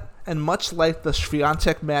set, and much like the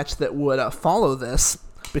Swiatek match that would follow this,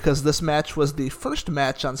 because this match was the first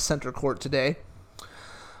match on center court today,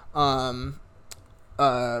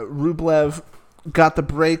 Rublev got the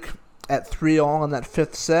break at 3-all in that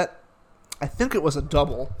fifth set. I think it was a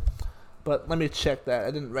double, but let me check that.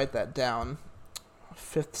 I didn't write that down.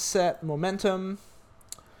 Fifth set momentum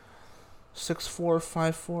 6-4,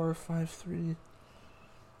 5-4, 5-3.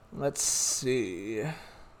 Let's see.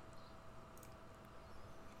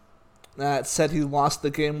 It said he lost the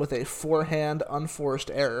game with a forehand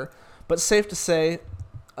unforced error, but safe to say,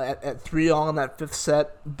 at 3-all in that fifth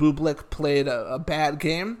set, Bublik played a bad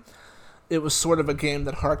game. It was sort of a game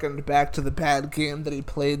that harkened back to the bad game that he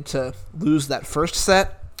played to lose that first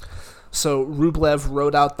set. So Rublev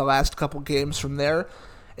rode out the last couple games from there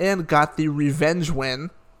and got the revenge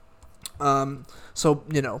win. By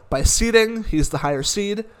seeding, he's the higher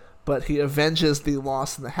seed, but he avenges the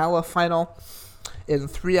loss in the Halle final. In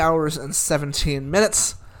 3 hours and 17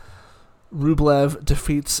 minutes, Rublev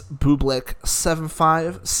defeats Bublik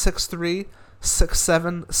 7-5, 6-3,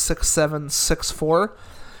 6-7, 6-7, 6-4.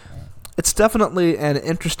 It's definitely an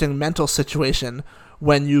interesting mental situation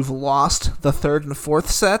when you've lost the third and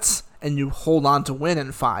fourth sets and you hold on to win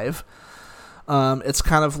in 5. It's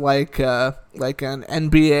kind of like an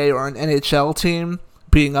NBA or an NHL team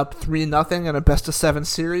being up 3-0 in a best-of-7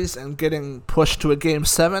 series and getting pushed to a Game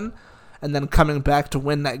 7 and then coming back to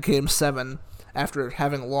win that Game 7 after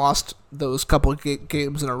having lost those couple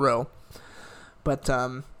games in a row. But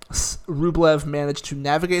Rublev managed to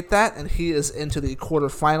navigate that, and he is into the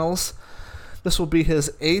quarterfinals. This will be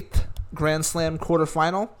his 8th Grand Slam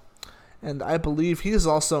quarterfinal, and I believe he has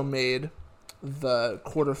also made the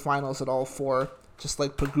quarterfinals at all 4, just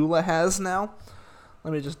like Pegula has now.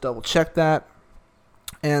 Let me just double check that.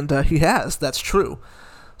 And he has. That's true.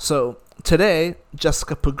 So today,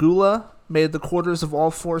 Jessica Pegula made the quarters of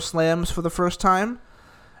all 4 slams for the first time,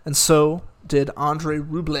 and so did Andrei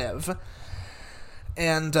Rublev.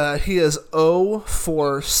 And he is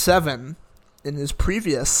 0-4-7 in his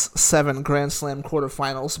previous 7 Grand Slam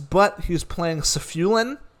quarterfinals, but he's playing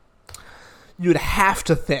Safulin. You'd have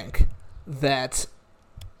to think that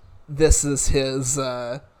this is his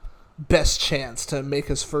best chance to make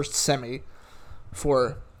his first semi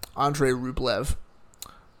for Andrei Rublev.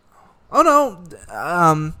 Oh no,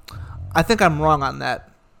 I think I'm wrong on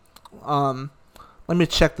that. Let me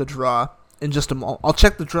check the draw in just a moment. I'll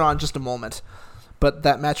check the draw in just a moment. But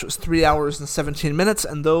that match was 3 hours and 17 minutes,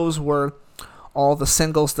 and those were all the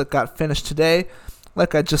singles that got finished today.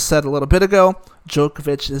 Like I just said a little bit ago,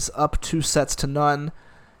 Djokovic is up 2-0,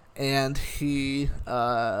 and he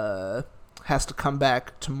has to come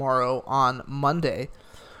back tomorrow on Monday.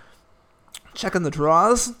 Checking the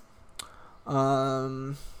draws.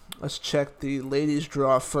 Let's check the ladies'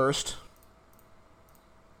 draw first.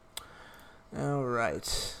 All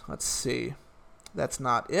right, let's see. That's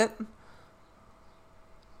not it.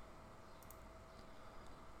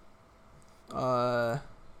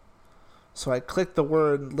 So I click the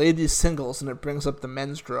word ladies singles and it brings up the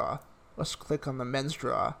men's draw. Let's click on the men's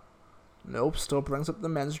draw. Nope, still brings up the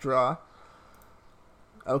men's draw.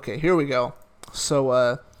 Okay, here we go.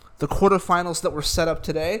 So, the quarterfinals that were set up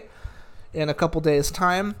today, in a couple days'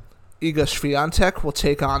 time, Iga Swiatek will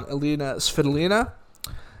take on Elina Svitolina,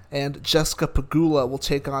 and Jessica Pegula will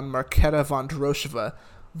take on Marketa Vondrousova.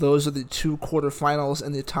 Those are the two quarterfinals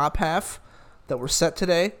in the top half that were set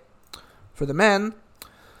today. For the men,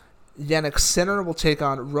 Yannick Sinner will take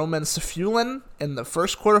on Roman Safulin in the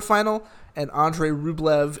first quarterfinal, and Andrei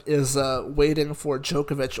Rublev is waiting for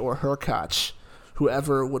Djokovic or Hurkacz.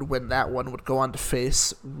 Whoever would win that one would go on to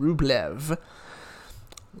face Rublev.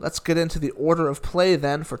 Let's get into the order of play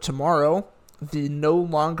then for tomorrow, the no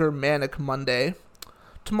longer Manic Monday.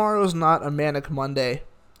 Tomorrow is not a Manic Monday.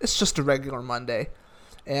 It's just a regular Monday.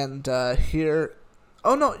 And here...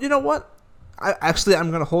 Oh, no, you know what? I'm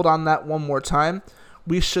going to hold on that one more time.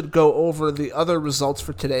 We should go over the other results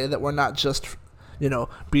for today that were not just,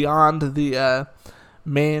 beyond the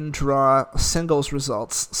main draw singles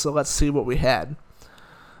results. So let's see what we had.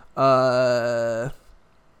 Let's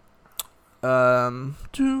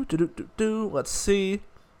see.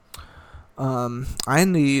 I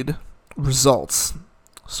need results.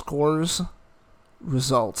 Scores.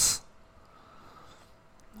 Results.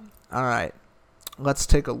 All right. Let's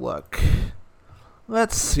take a look.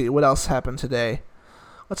 Let's see what else happened today.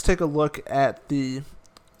 Let's take a look at the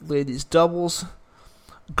ladies' doubles.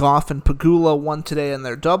 Goff and Pegula won today in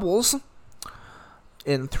their doubles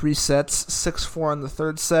in 3 sets, 6-4 in the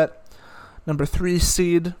third set. Number 3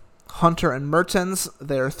 seed, Hunter and Mertens,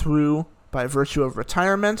 they're through by virtue of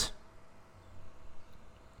retirement.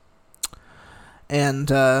 And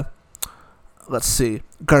let's see,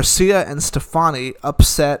 Garcia and Stefani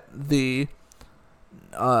upset the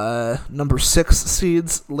number 6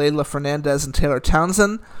 seeds, Leylah Fernandez and Taylor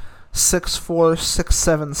Townsend, 6-4,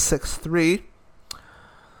 6-7, 6-3.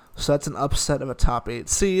 So that's an upset of a top 8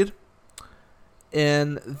 seed.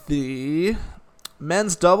 In the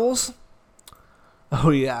men's doubles,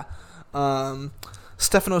 Stefanos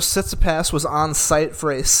Tsitsipas was on site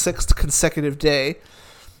for a 6th consecutive day,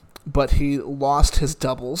 but he lost his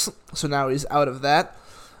doubles, so now he's out of that.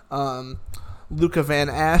 Luca Van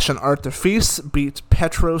Asch and Arthur Fils beat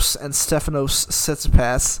Petros and Stefanos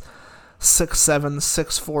Tsitsipas 6-7,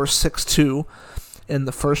 6-4, 6-2 in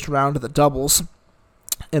the first round of the doubles.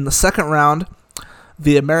 In the second round,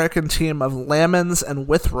 the American team of Lamens and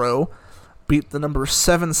Withrow beat the number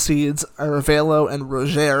 7 seeds Arevalo and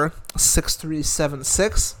Roger 6-3,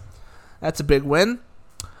 7-6. That's a big win.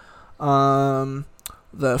 The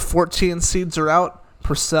 14 seeds are out.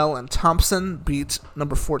 Purcell and Thompson beat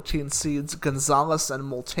number 14 seeds Gonzalez and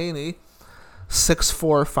Molteni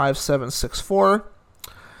 6-4, 5-7, 6-4.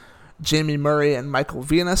 Jamie Murray and Michael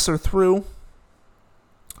Venus are through.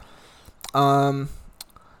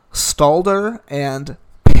 Stalder and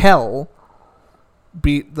Pell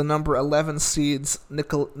beat the number 11 seeds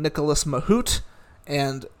Nicholas Mahut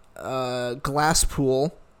and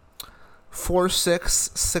Glasspool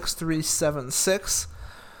 4-6, 6-3, 7-6.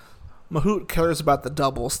 Mahut cares about the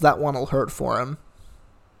doubles. That one will hurt for him.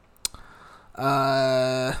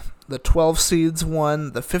 The 12 seeds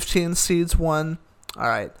won. The 15 seeds won. All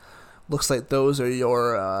right. Looks like those are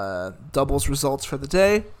your doubles results for the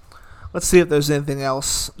day. Let's see if there's anything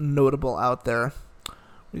else notable out there.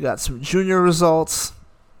 We got some junior results.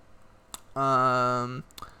 Cooper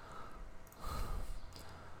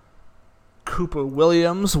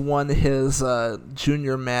Williams won his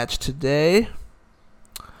junior match today.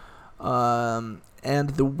 And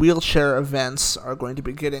the wheelchair events are going to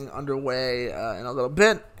be getting underway in a little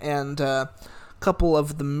bit. And a couple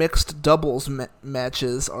of the mixed doubles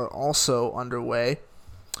matches are also underway.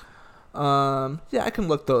 I can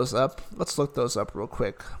look those up. Let's look those up real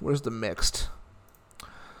quick. Where's the mixed?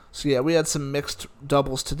 So yeah, we had some mixed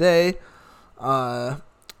doubles today.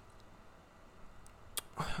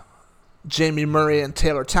 Jamie Murray and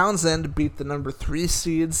Taylor Townsend beat the number 3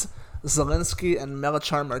 seeds Zielinski and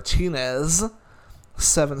Melchor Martinez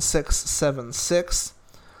 7-6, 7-6.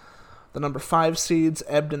 The number 5 seeds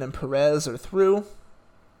Ebden and Perez are through.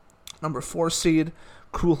 Number 4 seed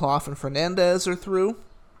Krulhoff and Fernandez are through.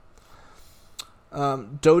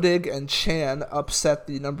 Dodig and Chan upset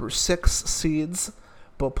the number 6 seeds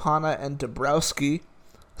Bopana and Dabrowski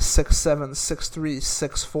 6-7, 6-3,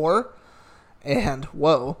 6-4. And,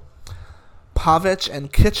 Pavic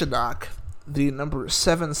and Kitchenak, the number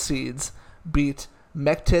 7 seeds, beat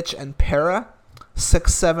Mektic and Para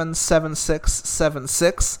 6-7, 7-6,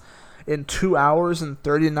 7-6 in 2 hours and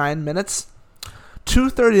 39 minutes.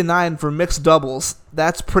 2:39 for mixed doubles.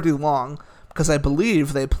 That's pretty long because I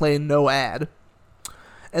believe they play no ad.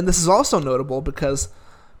 And this is also notable because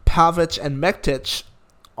Pavic and Mektic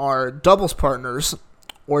are doubles partners,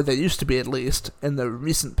 or they used to be at least, in the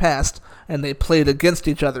recent past, and they played against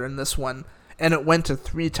each other in this one, and it went to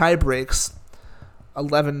 3 tiebreaks,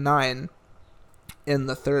 11-9 in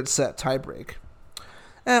the third set tiebreak.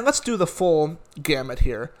 And let's do the full gamut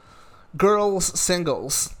here. Girls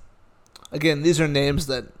singles. Again, these are names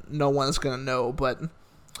that no one's going to know, but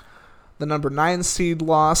the number 9 seed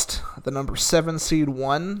lost, the number 7 seed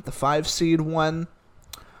won, the 5 seed won,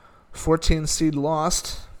 14 seed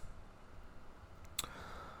lost,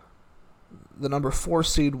 the number 4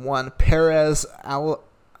 seed won, Perez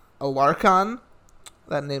Alarcon.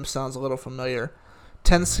 That name sounds a little familiar.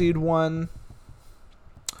 10 seed won,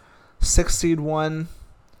 6 seed won,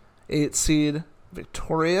 8 seed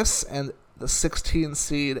victorious, and the 16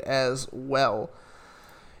 seed as well.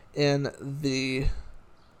 In the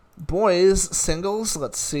boys singles,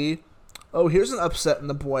 let's see. Oh, here's an upset in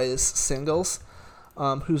the boys singles.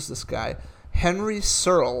 Who's this guy? Henry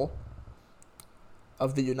Searle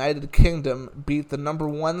of the United Kingdom beat the number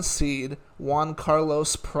 1 seed Juan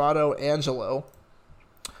Carlos Prado Angelo.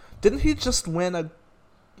 Didn't he just win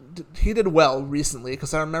he did well recently,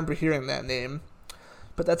 because I remember hearing that name.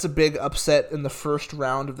 But that's a big upset in the first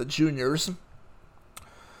round of the juniors.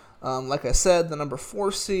 Like I said, the number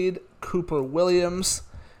 4 seed Cooper Williams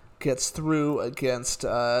gets through against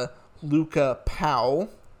Luca Pau.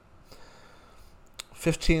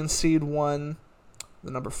 15 seed won.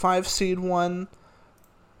 The number 5 seed won.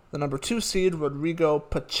 The number 2 seed Rodrigo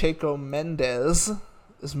Pacheco Mendez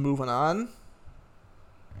is moving on.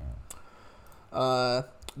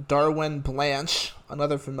 Darwin Blanche,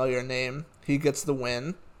 another familiar name, he gets the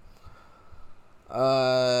win.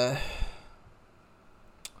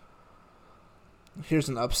 Here's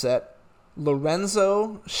an upset.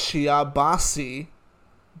 Lorenzo Shiabasi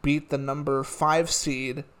beat the number 5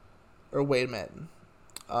 seed, or wait a minute,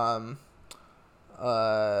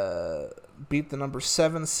 beat the number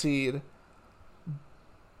 7 seed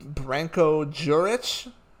Branko Juric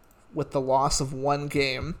with the loss of 1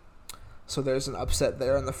 game. So there's an upset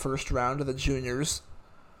there in the first round of the juniors.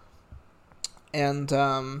 And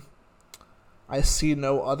I see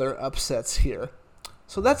no other upsets here.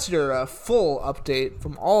 So that's your full update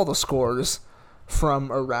from all the scores from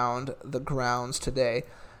around the grounds today.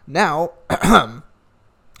 Now,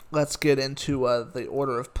 let's get into the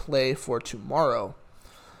order of play for tomorrow.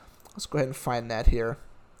 Let's go ahead and find that here.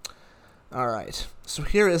 All right. So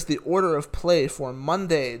here is the order of play for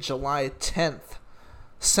Monday, July 10th.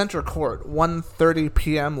 Center Court, 1:30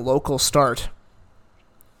 p.m. local start.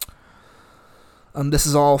 This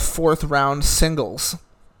is all 4th round singles.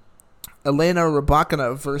 Elena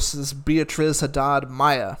Rybakina versus Beatriz Haddad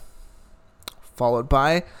Maia. Followed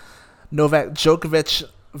by Novak Djokovic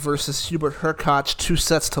versus Hubert Hurkacz, 2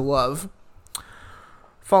 sets to love.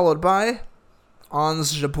 Followed by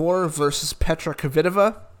Ons Jabeur versus Petra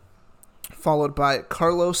Kvitova. Followed by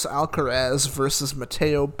Carlos Alcaraz versus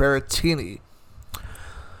Matteo Berrettini.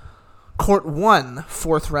 Court 1,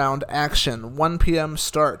 4th round action, 1 p.m.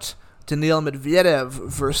 start. Daniil Medvedev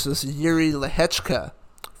versus Yuri Lehechka,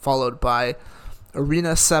 followed by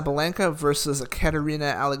Arina Sabalenka versus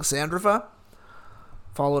Ekaterina Alexandrova,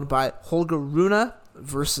 followed by Holger Rune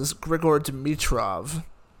versus Grigor Dimitrov.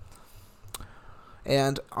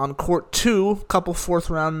 And on Court 2, couple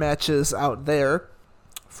 4th round matches out there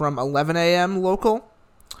from 11 a.m. local.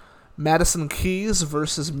 Madison Keys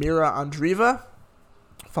versus Mira Andreeva,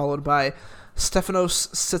 followed by Stefanos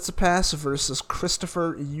Tsitsipas versus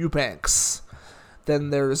Christopher Eubanks. Then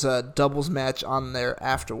there's a doubles match on there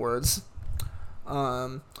afterwards.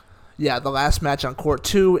 The last match on Court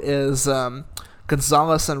 2 is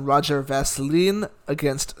Gonzalez and Roger Vasselin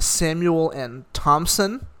against Samuel and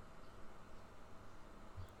Thompson.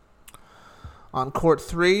 On Court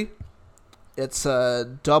 3, it's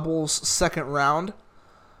a doubles second round.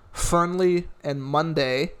 Fernley and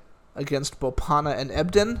Monday against Bopana and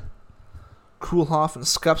Ebden. Kulhoff and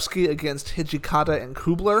Skupski against Hijikata and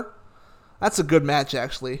Kubler. That's a good match,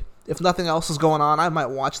 actually. If nothing else is going on, I might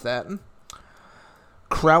watch that.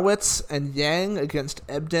 Krawitz and Yang against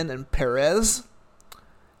Ebden and Perez.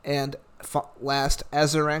 And last,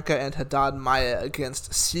 Azarenka and Haddad Maia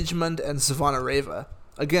against Siegmund and Zvonareva.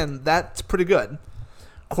 Again, that's pretty good.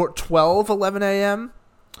 Court 12, 11 a.m.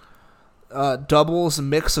 Doubles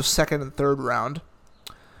mix of second and third round.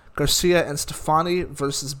 Garcia and Stefani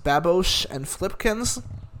versus Babos and Flipkins.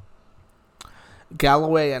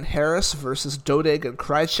 Galloway and Harris versus Dodig and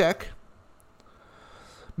Krajcek.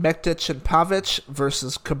 Mektic and Pavic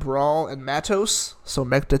versus Cabral and Matos. So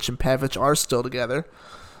Mektic and Pavic are still together.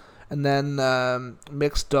 And then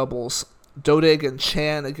mixed doubles. Dodig and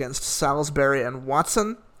Chan against Salisbury and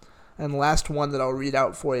Watson. And last one that I'll read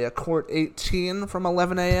out for you, Court 18 from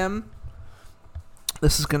 11 a.m.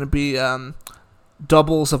 This is going to be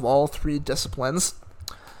doubles of all three disciplines.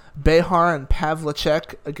 Behar and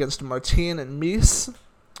Pavlicek against Martin and Mies.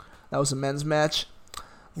 That was a men's match.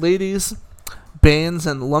 Ladies, Baines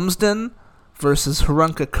and Lumsden versus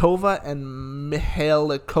Hrunkakova and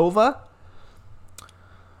Mihailikova.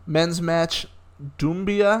 Men's match,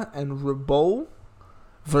 Doumbia and Ribot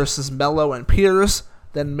versus Mello and Piers.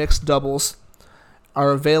 Then mixed doubles,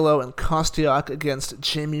 Aravelo and Kostiak against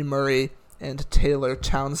Jamie Murray and Taylor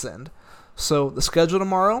Townsend. So the schedule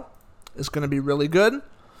tomorrow is going to be really good.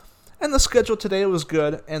 And the schedule today was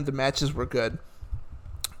good, and the matches were good.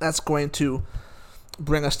 That's going to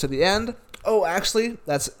bring us to the end. Oh, actually,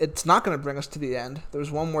 it's not going to bring us to the end.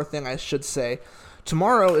 There's one more thing I should say.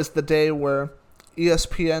 Tomorrow is the day where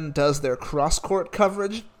ESPN does their cross-court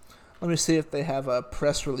coverage. Let me see if they have a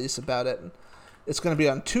press release about it. It's going to be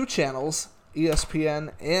on two channels,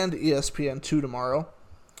 ESPN and ESPN2 tomorrow.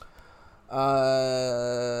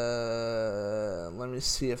 Let me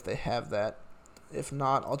see if they have that. If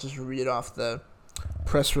not, I'll just read off the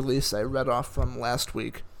press release I read off from last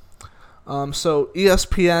week. So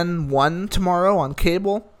ESPN 1 tomorrow on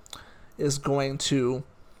cable is going to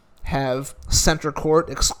have center court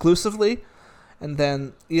exclusively, and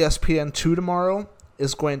then ESPN 2 tomorrow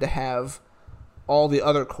is going to have all the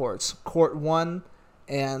other courts, Court 1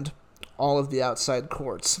 and all of the outside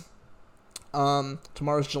courts.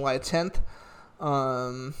 Tomorrow's July 10th.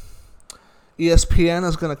 ESPN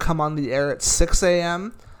is going to come on the air at 6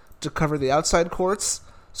 a.m. to cover the outside courts,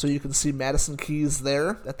 so you can see Madison Keys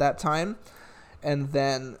there at that time. And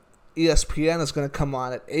then ESPN is going to come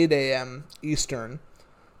on at 8 a.m. Eastern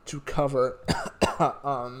to cover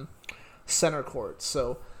center court.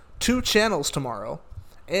 So 2 channels tomorrow,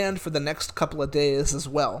 and for the next couple of days as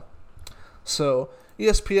well. So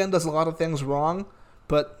ESPN does a lot of things wrong,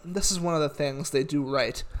 but this is one of the things they do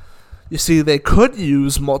right. You see, they could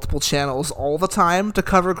use multiple channels all the time to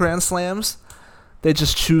cover Grand Slams. They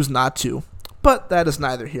just choose not to. But that is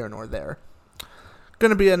neither here nor there.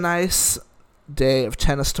 Going to be a nice day of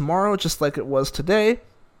tennis tomorrow, just like it was today.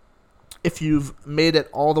 If you've made it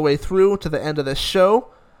all the way through to the end of this show,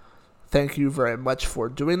 thank you very much for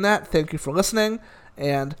doing that. Thank you for listening,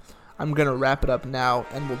 and I'm going to wrap it up now,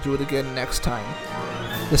 and we'll do it again next time.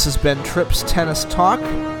 This has been Trips Tennis Talk.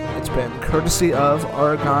 It's been courtesy of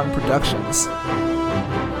Oregon Productions.